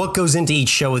kind of what goes into each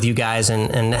show with you guys,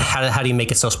 and how do you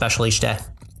make it so special each day?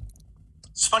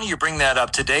 It's funny you bring that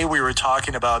up. Today we were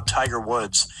talking about Tiger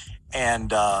Woods,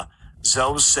 and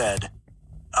Zoe said,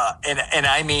 and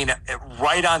I mean,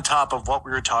 right on top of what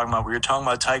we were talking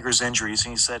about Tiger's injuries.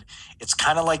 And he said, it's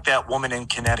kind of like that woman in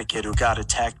Connecticut who got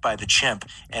attacked by the chimp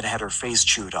and had her face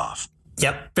chewed off.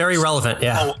 Yep. Very relevant.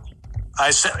 Yeah.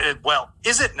 I said, well,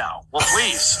 is it now? Well,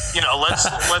 please,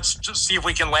 let's just see if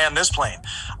we can land this plane.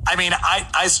 I mean,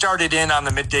 I started in on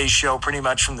the midday show pretty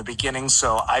much from the beginning.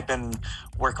 So I've been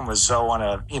working with Zoe on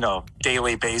a,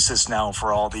 daily basis now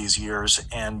for all these years.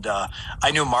 And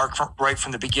I knew Mark right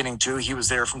from the beginning too. He was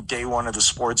there from day one of the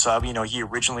Sports Hub. He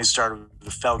originally started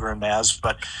with Felger and Maz,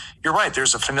 but you're right.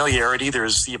 There's a familiarity.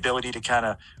 There's the ability to kind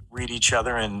of read each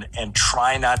other and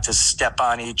try not to step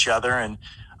on each other. And,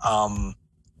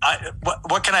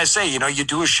 what can I say? You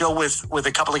do a show with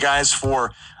a couple of guys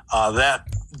for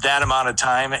that amount of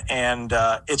time, and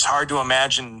it's hard to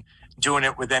imagine doing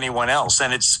it with anyone else.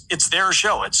 And it's their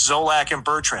show. It's Zolak and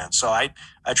Bertrand. So I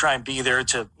try and be there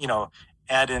to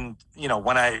add in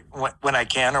when I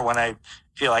can, or when I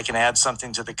feel I can add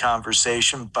something to the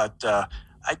conversation. But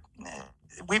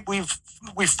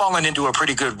we've fallen into a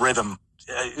pretty good rhythm.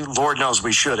 Lord knows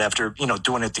we should, after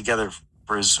doing it together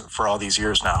for all these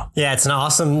years now. Yeah, it's an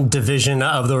awesome division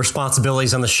of the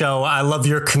responsibilities on the show. I love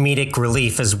your comedic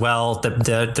relief as well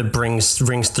that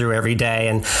rings through every day.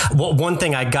 And one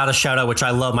thing I got to shout out, which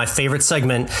I love, my favorite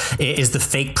segment is the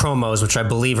fake promos, which I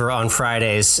believe are on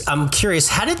Fridays. I'm curious,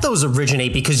 how did those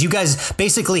originate? Because you guys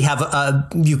basically have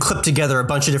you clip together a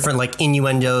bunch of different like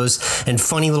innuendos and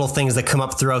funny little things that come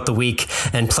up throughout the week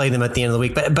and play them at the end of the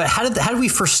week. But how did we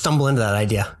first stumble into that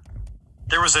idea?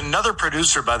 There was another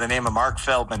producer by the name of Mark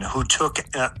Feldman who took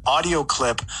an audio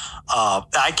clip,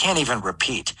 I can't even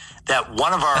repeat, that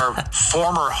one of our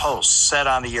former hosts said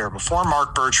on the air before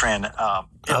Mark Bertrand,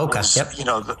 was, yep.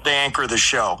 The anchor of the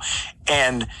show,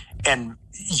 and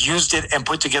used it and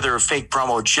put together a fake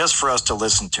promo just for us to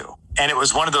listen to. And it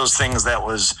was one of those things that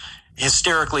was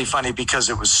hysterically funny because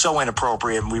it was so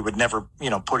inappropriate and we would never,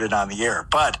 put it on the air.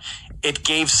 But it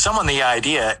gave someone the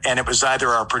idea, and it was either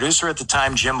our producer at the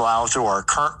time, Jim Louth, or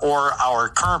our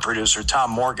current producer,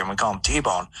 Tom Morgan, we call him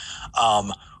T-Bone,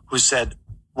 who said,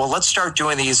 well, let's start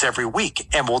doing these every week,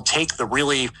 and we'll take the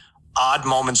really odd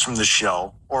moments from the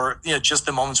show, or just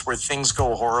the moments where things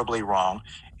go horribly wrong,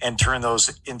 and turn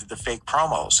those into the fake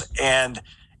promos. And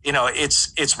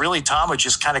it's really Tom who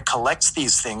just kind of collects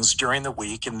these things during the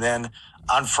week, and then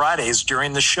on Fridays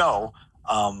during the show,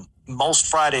 most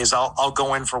Fridays I'll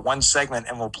go in for one segment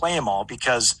and we'll play them all,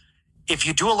 because if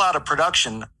you do a lot of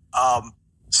production,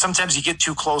 sometimes you get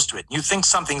too close to it. You think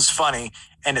something's funny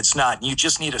and it's not. And you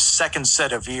just need a second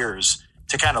set of ears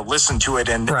to kind of listen to it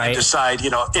and decide,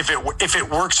 if it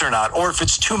works or not, or if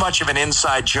it's too much of an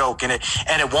inside joke and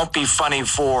it won't be funny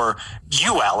for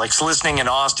you, Alex, listening in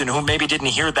Austin, who maybe didn't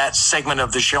hear that segment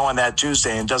of the show on that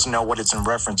Tuesday and doesn't know what it's in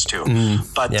reference to.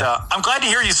 I'm glad to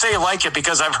hear you say you like it,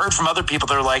 because I've heard from other people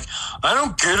that are like, I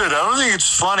don't get it. I don't think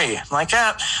it's funny. I'm like,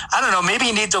 I don't know. Maybe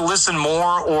you need to listen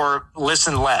more or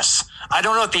listen less. I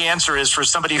don't know what the answer is for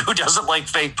somebody who doesn't like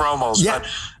fake promos, but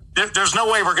there's no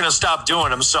way we're going to stop doing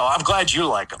them. So I'm glad you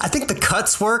like them. I think the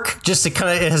cuts work just to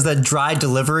it has that dry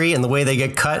delivery, and the way they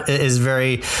get cut is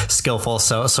very skillful.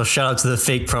 So shout out to the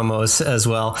fake promos as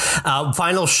well.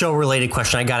 Final show related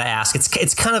question I got to ask.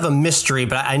 It's kind of a mystery,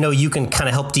 but I know you can kind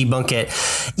of help debunk it.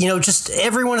 Just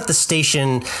everyone at the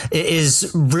station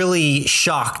is really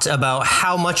shocked about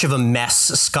how much of a mess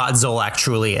Scott Zolak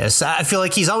truly is. I feel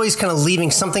like he's always kind of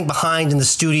leaving something behind in the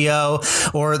studio,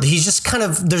 or he's just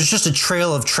there's just a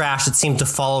trail of trash that seems to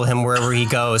follow him wherever he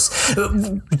goes.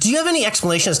 Do you have any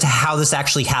explanation as to how this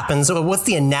actually happens? What's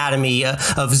the anatomy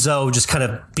of Zoe just kind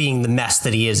of being the mess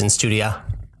that he is in studio?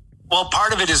 Well,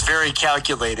 part of it is very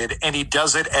calculated, and he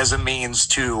does it as a means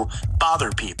to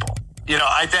bother people.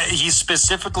 He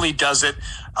specifically does it,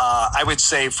 I would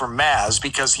say, for Maz,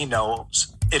 because he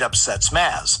knows it upsets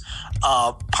Maz.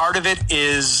 Part of it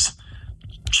is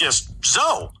just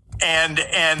Zoe. And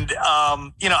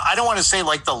I don't want to say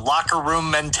like the locker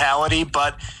room mentality,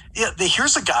 but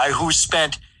here's a guy who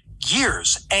spent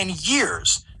years and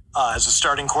years as a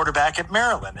starting quarterback at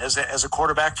Maryland, as a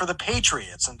quarterback for the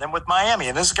Patriots, and then with Miami.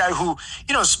 And this is a guy who,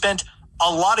 spent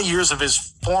a lot of years of his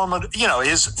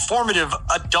formative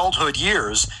adulthood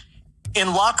years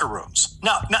in locker rooms.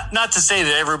 Now, not to say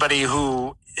that everybody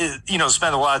who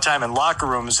spend a lot of time in locker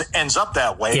rooms ends up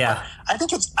that way. Yeah. I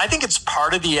think it's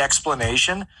part of the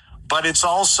explanation. But it's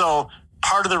also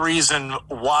part of the reason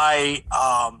why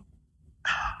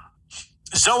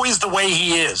Zoe's the way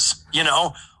he is,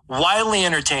 wildly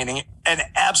entertaining, an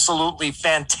absolutely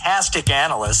fantastic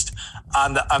analyst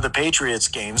on the Patriots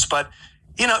games. But,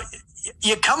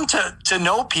 you come to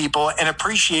know people and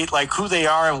appreciate like who they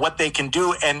are and what they can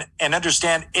do, and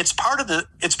understand it's part of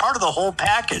the whole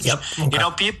package. Yep.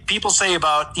 Okay. People say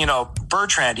about,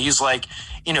 Bertrand, he's like,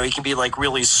 he can be like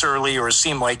really surly or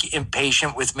seem like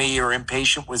impatient with me or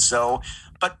impatient with Zoe.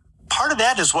 But part of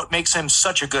that is what makes him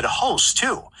such a good host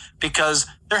too, because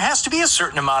there has to be a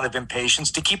certain amount of impatience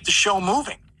to keep the show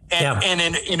moving.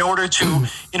 And in order to,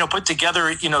 put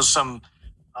together, some,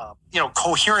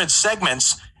 coherent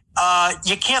segments,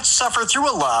 you can't suffer through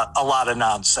a lot of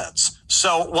nonsense.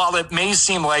 So while it may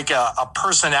seem like a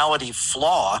personality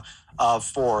flaw,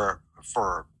 for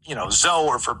Zoe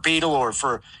or for Beetle or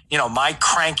for, my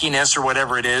crankiness or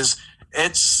whatever it is,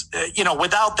 it's,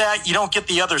 without that, you don't get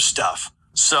the other stuff.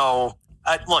 So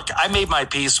look, I made my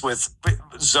peace with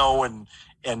Zoe,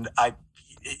 and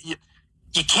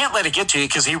you can't let it get to you,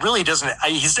 because he really doesn't,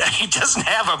 he doesn't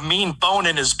have a mean bone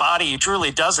in his body. He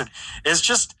truly doesn't.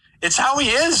 It's how he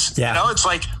is. Yeah. It's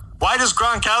like, why does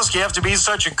Gronkowski have to be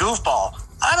such a goofball?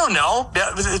 I don't know.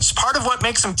 It's part of what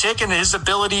makes him tick, and his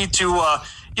ability to,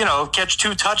 catch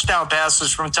 2 touchdown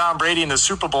passes from Tom Brady in the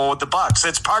Super Bowl with the Bucs.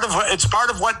 It's part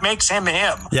of what makes him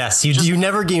him. Yes, you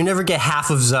never get half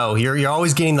of Zoe. You're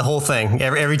always getting the whole thing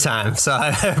every time. So I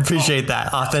appreciate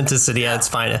that authenticity at its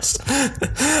finest.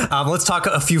 Let's talk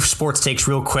a few sports takes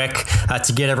real quick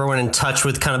to get everyone in touch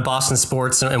with kind of Boston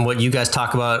sports and what you guys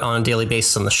talk about on a daily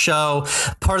basis on the show.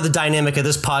 Part of the dynamic of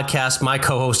this podcast, my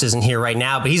co-host isn't here right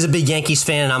now, but he's a big Yankees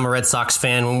fan and I'm a Red Sox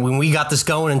fan. When we got this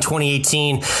going in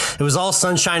 2018, it was all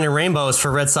sunshine and rainbows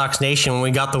for Red Sox Nation when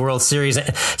we got the World Series.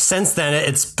 Since then,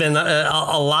 it's been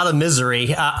a lot of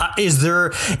misery. Is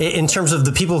there, in terms of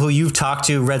the people who you've talked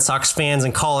to, Red Sox fans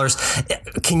and callers,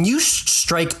 can you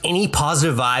strike any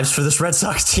positive vibes for this Red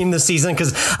Sox team this season?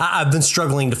 Because I've been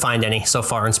struggling to find any so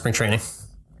far in spring training.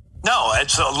 No,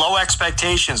 it's low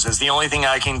expectations is the only thing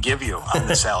I can give you on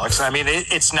this, Alex. I mean,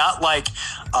 it's not like,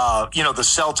 the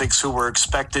Celtics, who were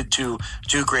expected to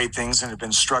do great things and have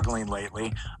been struggling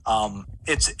lately.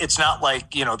 It's not like,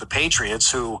 the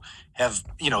Patriots, who have,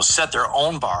 set their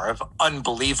own bar of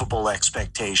unbelievable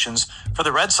expectations. For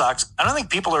the Red Sox, I don't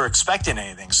think people are expecting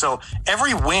anything. So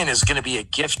every win is going to be a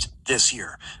gift this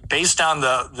year based on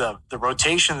the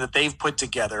rotation that they've put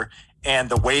together and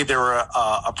the way they're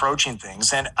approaching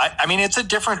things. And I mean, it's a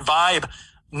different vibe,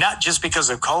 not just because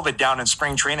of COVID down in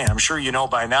spring training. I'm sure you know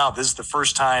by now, this is the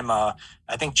first time, I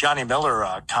think Johnny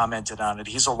Miller commented on it.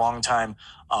 He's a longtime,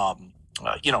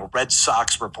 Red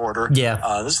Sox reporter.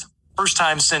 Yeah. This is the first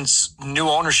time since new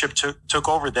ownership took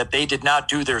over that they did not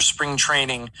do their spring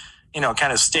training,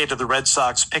 kind of state of the Red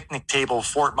Sox picnic table,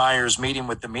 Fort Myers meeting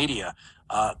with the media.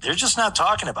 They're just not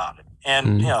talking about it.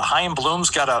 And, Chaim Bloom's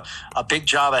got a big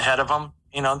job ahead of them.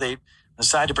 They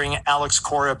decided to bring Alex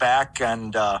Korda back.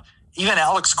 And even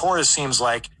Alex Korda seems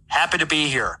like happy to be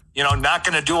here. Not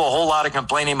going to do a whole lot of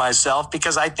complaining myself,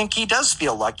 because I think he does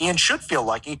feel lucky and should feel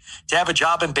lucky to have a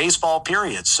job in baseball,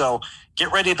 period. So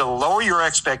get ready to lower your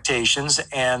expectations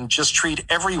and just treat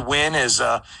every win as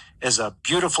a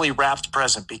beautifully wrapped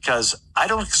present, because I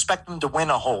don't expect them to win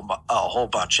a whole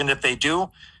bunch. And if they do,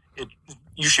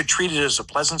 you should treat it as a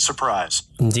pleasant surprise.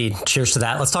 Indeed. Cheers to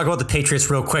that. Let's talk about the Patriots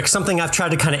real quick. Something I've tried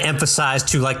to kind of emphasize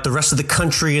to like the rest of the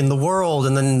country and the world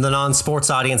and then the non-sports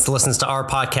audience that listens to our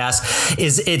podcast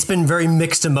is it's been very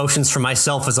mixed emotions for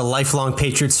myself as a lifelong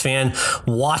Patriots fan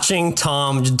watching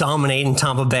Tom dominate in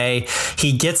Tampa Bay.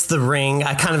 He gets the ring.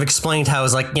 I kind of explained how I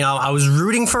was like, you know, I was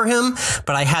rooting for him,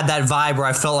 but I had that vibe where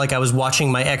I felt like I was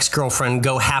watching my ex-girlfriend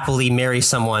go happily marry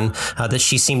someone that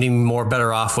she seemed to be more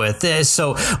better off with.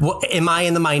 So am I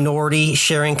in the minority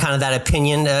sharing kind of that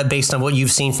opinion based on what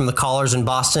you've seen from the callers in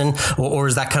Boston, or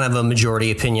is that kind of a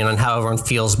majority opinion on how everyone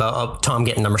feels about Tom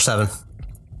getting number 7?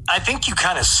 I think you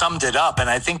kind of summed it up, and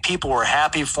I think people were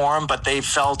happy for him, but they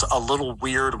felt a little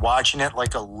weird watching it,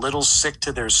 like a little sick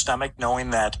to their stomach, knowing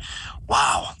that,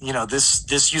 wow, you know,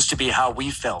 this used to be how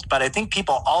we felt. But I think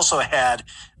people also had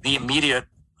the immediate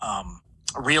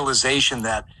realization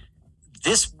that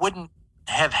this wouldn't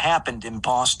have happened in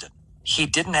Boston. He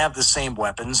didn't have the same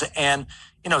weapons, and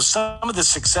you know, some of the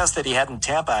success that he had in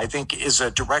Tampa, I think, is a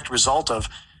direct result of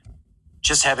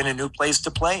just having a new place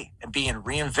to play and being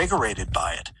reinvigorated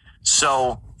by it.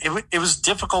 So it was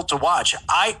difficult to watch.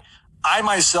 I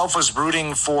myself was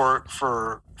rooting for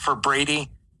Brady,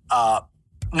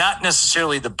 not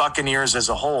necessarily the Buccaneers as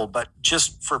a whole, but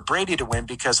just for Brady to win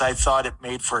because I thought it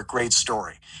made for a great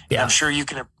story. Yeah. And I'm sure you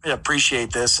can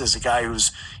appreciate this as a guy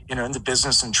who's, you know, in the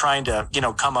business and trying to, you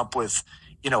know, come up with,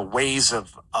 you know, ways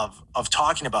of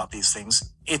talking about these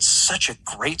things. It's such a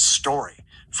great story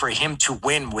for him to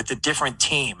win with a different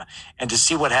team and to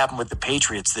see what happened with the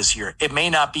Patriots this year. It may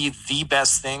not be the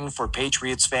best thing for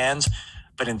Patriots fans,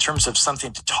 but in terms of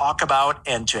something to talk about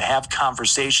and to have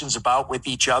conversations about with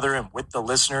each other and with the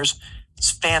listeners, it's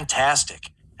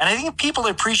fantastic. And I think people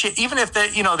appreciate, even if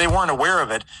they, you know, they weren't aware of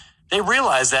it, they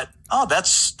realize that, oh,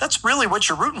 that's really what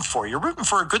you're rooting for. You're rooting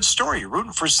for a good story. You're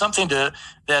rooting for something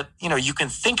that, you know, you can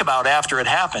think about after it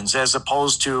happens, as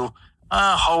opposed to,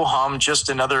 ho-hum, just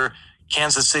another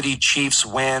Kansas City Chiefs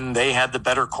win. They had the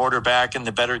better quarterback and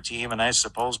the better team, and I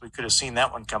suppose we could have seen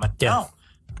that one coming. Yeah. No,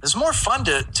 it's more fun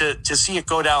to see it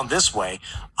go down this way.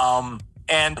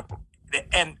 And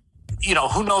you know,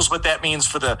 who knows what that means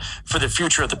for the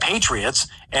future of the Patriots,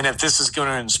 and if this is going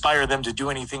to inspire them to do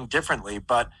anything differently.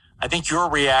 But I think your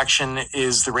reaction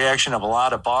is the reaction of a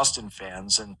lot of Boston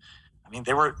fans, and I mean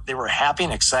they were happy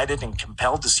and excited and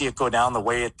compelled to see it go down the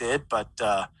way it did, but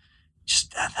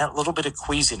just that little bit of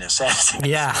queasiness.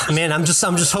 Yeah, man, I'm just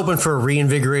hoping for a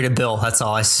reinvigorated Bill. That's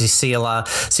all. I see a lot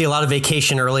of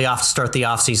vacation early off to start the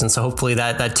off season. So hopefully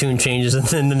that tune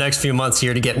changes in the next few months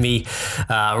here to get me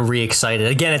re-excited.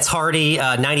 Again, it's Hardy,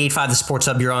 98.5 The Sports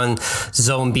Hub. You're on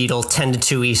Zone Beetle, 10 to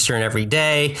 2 Eastern every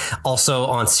day. Also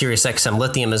on Sirius XM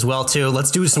Lithium as well too. Let's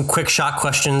do some quick shot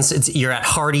questions. You're at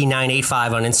Hardy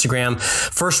 985 on Instagram.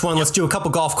 First one, let's do a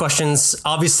couple golf questions.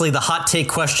 Obviously the hot take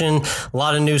question, a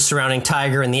lot of news surrounding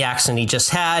Tiger and the accident he just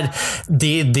had.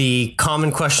 The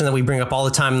common question that we bring up all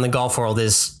the time in the golf world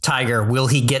is, Tiger, will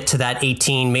he get to that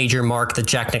 18 major mark that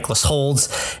Jack Nicklaus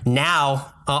holds?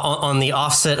 Now, on the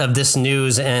offset of this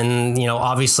news and, you know,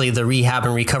 obviously the rehab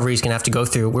and recovery he's going to have to go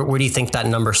through, where do you think that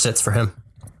number sits for him?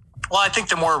 Well, I think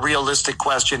the more realistic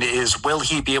question is, will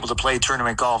he be able to play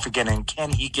tournament golf again, and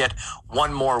can he get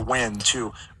one more win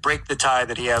to break the tie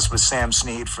that he has with Sam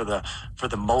Snead for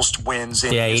the most wins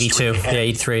in 82, history?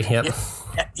 83, yep.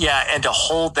 Yeah, and to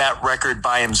hold that record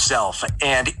by himself.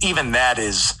 And even that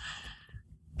is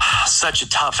such a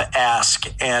tough ask.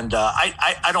 And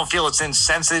I don't feel it's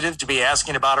insensitive to be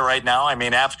asking about it right now. I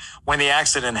mean, when the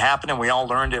accident happened and we all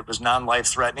learned it was non-life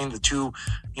threatening, the two,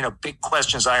 you know, big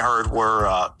questions I heard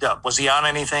were, was he on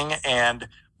anything? And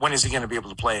when is he going to be able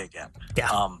to play again?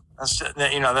 Yeah.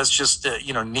 That's just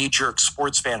knee-jerk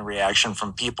sports fan reaction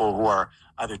from people who are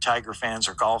either Tiger fans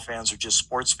or golf fans or just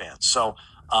sports fans. So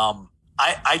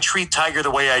I treat Tiger the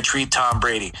way I treat Tom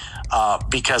Brady,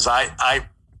 because I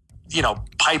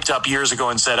piped up years ago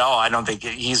and said, I don't think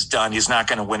he's done. He's not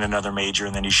going to win another major.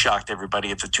 And then he shocked everybody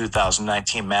at the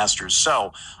 2019 Masters.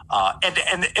 So,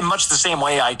 and in much the same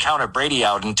way I counted Brady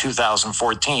out in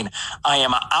 2014, I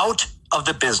am out of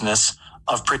the business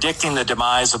of predicting the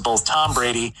demise of both Tom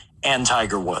Brady and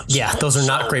Tiger Woods. Yeah, those are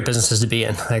not great businesses to be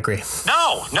in. I agree.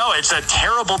 No, it's a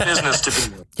terrible business to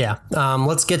be in. Yeah.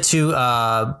 Let's get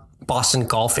to Boston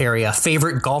golf area.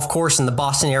 Favorite golf course in the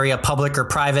Boston area, public or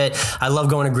private? I love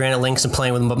going to Granite Links and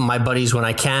playing with my buddies when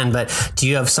I can, but do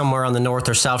you have somewhere on the North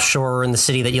or South Shore or in the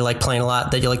city that you like playing a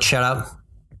lot, that you like to shout out?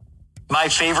 My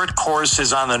favorite course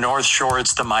is on the North Shore.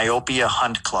 It's the Myopia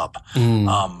Hunt Club.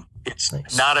 It's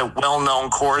nice. Not a well-known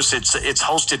course. It's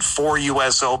hosted 4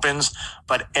 U.S. Opens,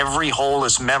 but every hole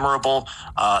is memorable.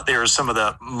 There are some of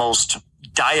the most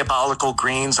diabolical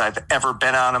greens I've ever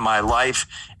been on in my life.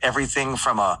 Everything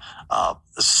from a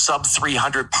sub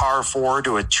 300 par 4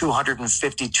 to a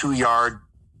 252 yard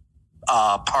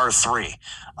par 3.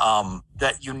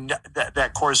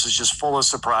 That course is just full of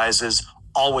surprises.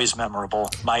 Always memorable.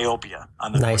 Myopia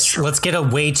on the nice. Let's get a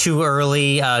way too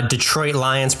early Detroit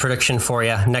Lions prediction for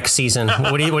you next season.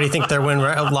 What do you think their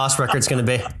win-loss record is going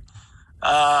to be?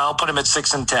 I'll put him at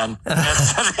 6-10.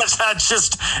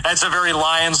 That's a very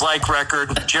Lions-like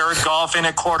record. Jared Goff in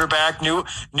at quarterback. New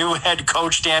head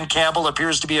coach Dan Campbell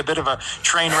appears to be a bit of a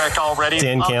train wreck already.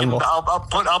 Campbell.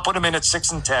 I'll put him in at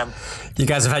 6-10. You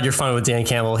guys have had your fun with Dan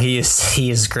Campbell. He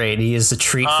is great. He is a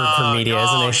treat for media,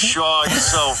 isn't he? Sure, he's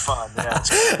so fun. Yeah,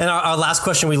 and our last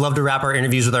question, we love to wrap our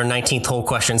interviews with our 19th hole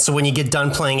question. So when you get done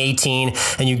playing 18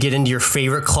 and you get into your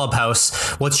favorite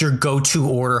clubhouse, what's your go-to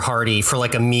order, Hardy, for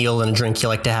like a meal and a drink you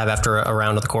like to have after a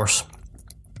round of the course?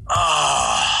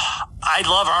 I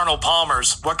love Arnold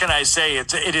Palmer's. What can I say?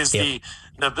 It is the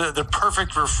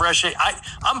perfect refreshing.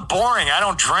 I'm boring. I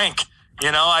don't drink.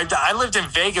 You know, I lived in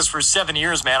Vegas for 7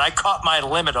 years, man. I caught my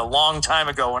limit a long time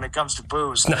ago when it comes to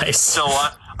booze. Nice. So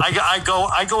I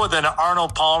go with an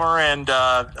Arnold Palmer and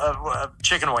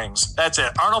chicken wings. That's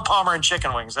it. Arnold Palmer and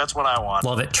chicken wings. That's what I want.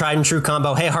 Love it. Tried and true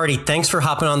combo. Hey, Hardy, thanks for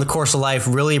hopping on the Course of Life.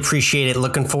 Really appreciate it.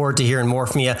 Looking forward to hearing more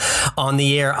from you on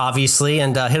the air, obviously,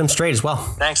 and hit them straight as well.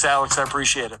 Thanks, Alex. I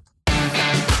appreciate it.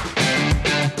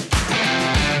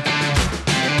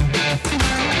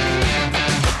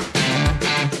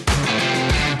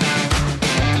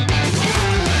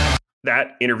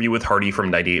 That interview with Hardy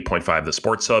from 98.5 The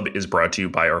Sports Hub is brought to you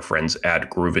by our friends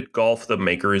at Groove It Golf, the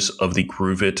makers of the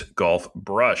Groove It Golf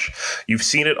Brush. You've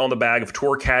seen it on the bag of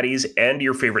tour caddies and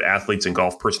your favorite athletes and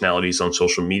golf personalities on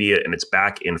social media, and it's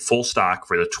back in full stock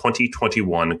for the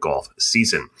 2021 golf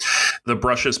season. The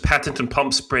brush's patented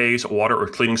pump sprays water or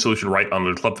cleaning solution right on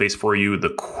the club face for you.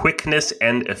 The quickness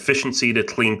and efficiency to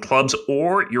clean clubs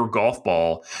or your golf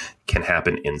ball can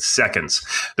happen in seconds.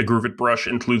 The Groove It brush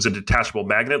includes a detachable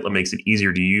magnet that makes it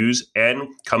easier to use and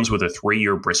comes with a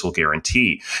 3-year bristle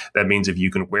guarantee. That means if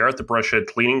you can wear out the brush head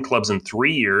cleaning clubs in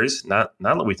 3 years, not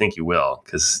that we think you will,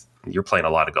 because you're playing a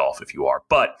lot of golf if you are.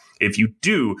 But if you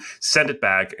do, send it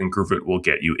back and Groove It will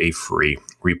get you a free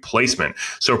replacement.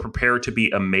 So prepare to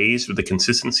be amazed with the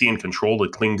consistency and control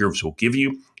that clean grooves will give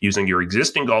you. Using your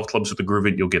existing golf clubs with the Groove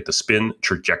It, you'll get the spin,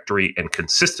 trajectory, and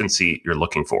consistency you're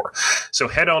looking for. So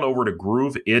head on over to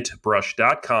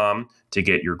grooveitbrush.com to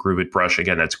get your Groove It brush.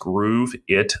 Again, that's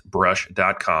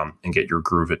grooveitbrush.com and get your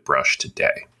Groove It brush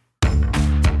today.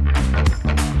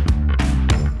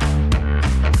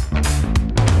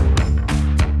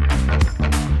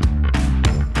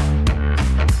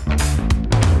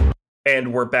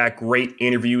 And we're back. Great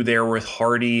interview there with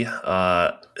Hardy,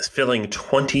 filling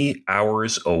 20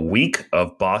 hours a week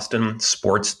of Boston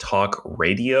sports talk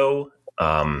radio.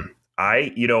 Not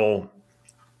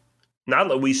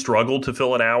that we struggled to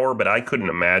fill an hour, but I couldn't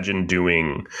imagine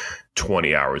doing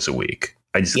 20 hours a week.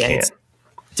 I just can't.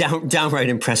 Downright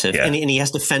impressive. Yeah. And he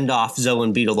has to fend off Zoe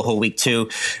and Beetle the whole week, too.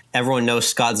 Everyone knows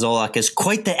Scott Zolak is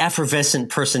quite the effervescent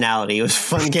personality. It was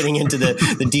fun getting into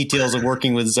the details of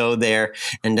working with Zoe there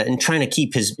and trying to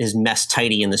keep his mess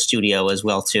tidy in the studio as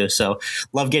well, too. So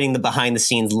love getting the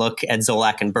behind-the-scenes look at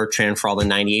Zolak and Bertrand for all the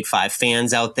 98.5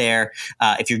 fans out there.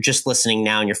 If you're just listening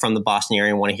now and you're from the Boston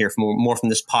area and want to hear more from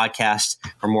this podcast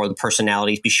or more of the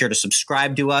personalities, be sure to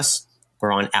subscribe to us.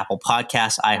 We're on Apple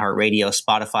Podcasts, iHeartRadio,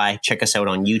 Spotify. Check us out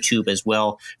on YouTube as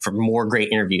well for more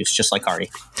great interviews, just like Hardy.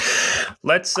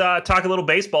 Let's talk a little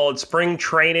baseball. It's spring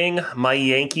training. My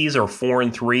Yankees are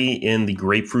 4-3 in the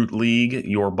Grapefruit League.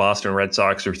 Your Boston Red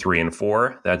Sox are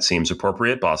 3-4. That seems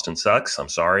appropriate. Boston sucks. I'm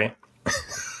sorry.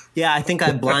 Yeah, I think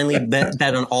I blindly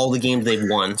bet on all the games they've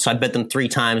won. So I bet them 3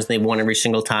 times and they've won every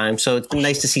single time. So it's been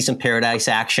nice to see some paradise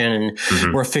action, and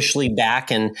we're officially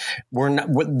back. And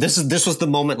this was the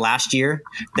moment last year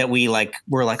that we're like,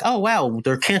 oh wow,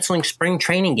 they're canceling spring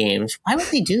training games. Why would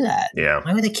they do that? Yeah.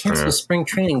 Why would they cancel a spring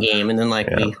training game? And then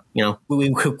we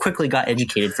quickly got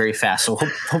educated very fast. So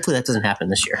hopefully that doesn't happen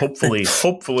this year. Hopefully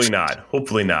not.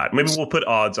 Hopefully not. Maybe we'll put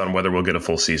odds on whether we'll get a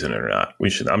full season or not. We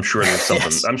should. I'm sure there's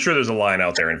something. Yes. I'm sure there's a line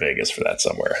out there in Vegas for that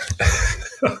somewhere.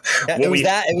 It was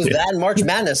that in March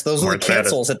Madness. Those were the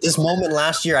cancels at this moment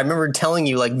last year. I remember telling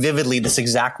you like vividly this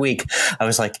exact week. I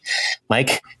was like,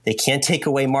 Mike, they can't take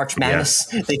away March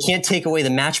Madness. Yeah. They can't take away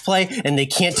the match play, and they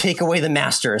can't take away the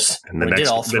Masters. And we did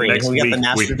all 3. We got the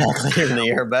Masters back later in the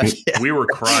year, but we were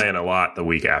crying a lot the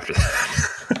week after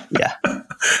that. Yeah.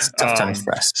 It's a tough time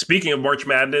for us. Speaking of March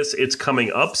Madness, it's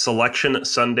coming up. Selection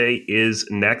Sunday is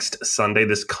next Sunday,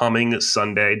 this coming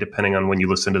Sunday. Depending on when you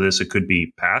listen to this, it could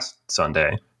be past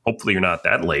Sunday. hopefully you're not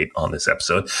that late on this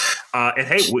episode. And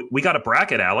hey, we got a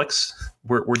bracket, Alex.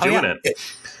 We're doing it.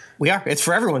 We are. It's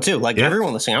for everyone too. Like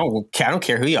everyone listening. I don't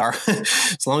care who you are,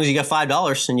 as long as you got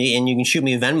 $5 and you can shoot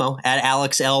me a Venmo at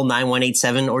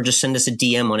AlexL9187 or just send us a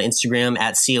DM on Instagram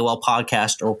at COL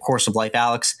Podcast or Course of Life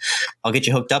Alex. I'll get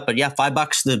you hooked up. But yeah,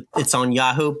 $5. It's on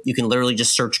Yahoo. You can literally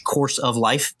just search Course of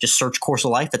Life. Just search Course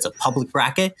of Life. It's a public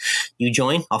bracket. You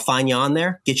join. I'll find you on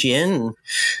there. Get you in. And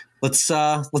let's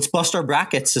bust our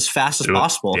brackets as fast as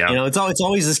possible. Yeah. You know, it's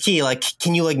always this key. Like,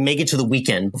 can you make it to the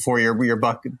weekend before your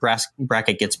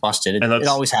bracket gets busted? It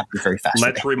always happens very fast.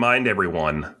 Let's remind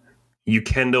everyone, you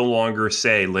can no longer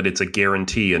say that it's a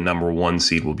guarantee a number 1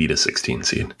 seed will beat a 16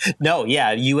 seed. No,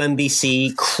 yeah.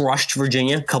 UMBC crushed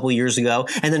Virginia a couple years ago.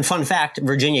 And then fun fact,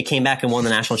 Virginia came back and won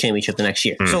the national championship the next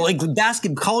year. So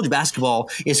college basketball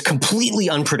is completely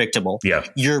unpredictable. Yeah.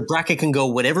 Your bracket can go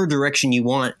whatever direction you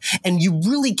want. And you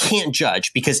really can't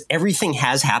judge because everything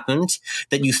has happened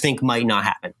that you think might not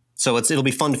happen. So it'll be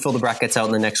fun to fill the brackets out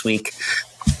in the next week.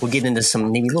 We'll get into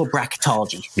some maybe a little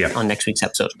bracketology on next week's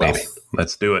episode as well. Maybe.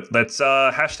 Let's do it. Let's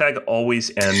hashtag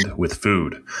always end with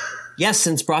food. Yes,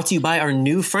 and it's brought to you by our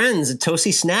new friends at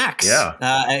Tosi Snacks. Yeah.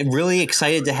 I'm really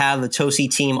excited to have the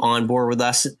Tosi team on board with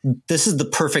us. This is the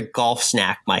perfect golf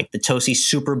snack, Mike. The Tosi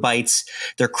Super Bites.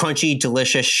 They're crunchy,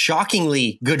 delicious,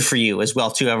 shockingly good for you as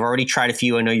well, too. I've already tried a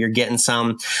few. I know you're getting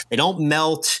some. They don't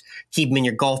melt. Keep them in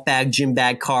your golf bag, gym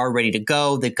bag, car, ready to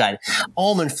go. They've got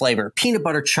almond flavor, peanut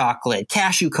butter chocolate,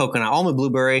 cashew coconut, almond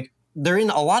blueberry. They're in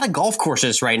a lot of golf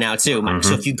courses right now, too. Mm-hmm.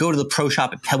 So if you go to the pro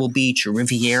shop at Pebble Beach or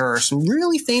Riviera or some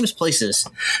really famous places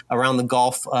around the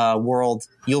golf world,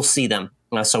 you'll see them.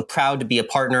 So proud to be a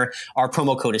partner. Our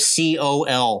promo code is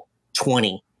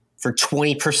COL20 for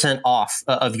 20% off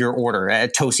of your order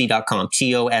at tosi.com,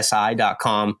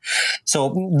 TOSI.com.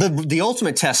 So the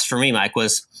ultimate test for me, Mike,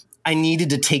 was I needed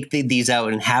to take these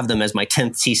out and have them as my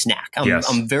 10th tea snack.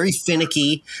 I'm very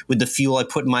finicky with the fuel I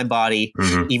put in my body,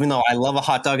 even though I love a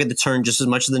hot dog at the turn just as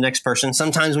much as the next person.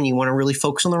 Sometimes when you want to really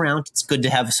focus on the round, it's good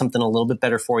to have something a little bit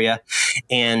better for you.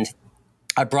 And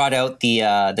I brought out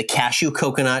the cashew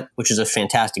coconut, which is a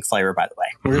fantastic flavor, by the way.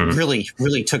 Really,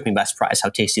 really took me by surprise how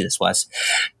tasty this was.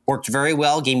 Worked very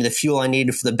well. Gave me the fuel I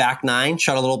needed for the back nine.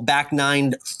 Shot a little back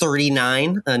nine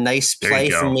 39. A nice play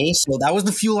for me. So that was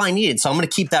the fuel I needed. So I'm going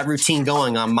to keep that routine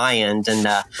going on my end. And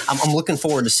I'm looking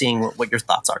forward to seeing what your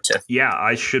thoughts are, too. Yeah,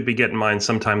 I should be getting mine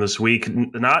sometime this week.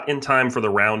 Not in time for the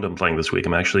round I'm playing this week.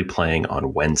 I'm actually playing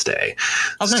on Wednesday.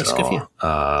 Oh, nice. So, good for you.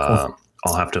 Cool.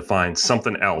 I'll have to find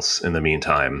something else in the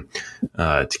meantime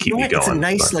to keep me going. It's a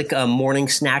nice a morning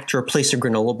snack to replace a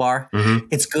granola bar.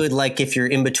 It's good if you're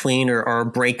in between or a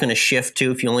break on a shift too.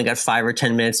 If you only got 5 or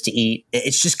 10 minutes to eat,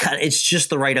 it's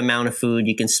just the right amount of food.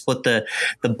 You can split the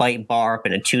bite bar up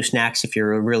into 2 snacks if you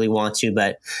really want to,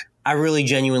 but I really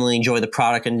genuinely enjoy the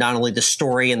product and not only the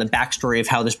story and the backstory of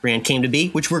how this brand came to be,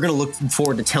 which we're going to look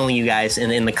forward to telling you guys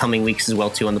in the coming weeks as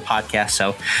well, too, on the podcast.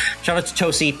 So shout out to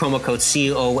Tosi, promo code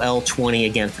COL20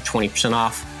 again for 20%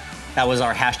 off. That was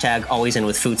our hashtag always end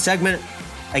with food segment.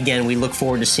 Again, we look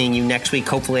forward to seeing you next week.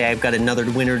 Hopefully I've got another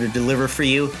winner to deliver for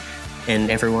you and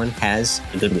everyone has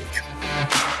a good week.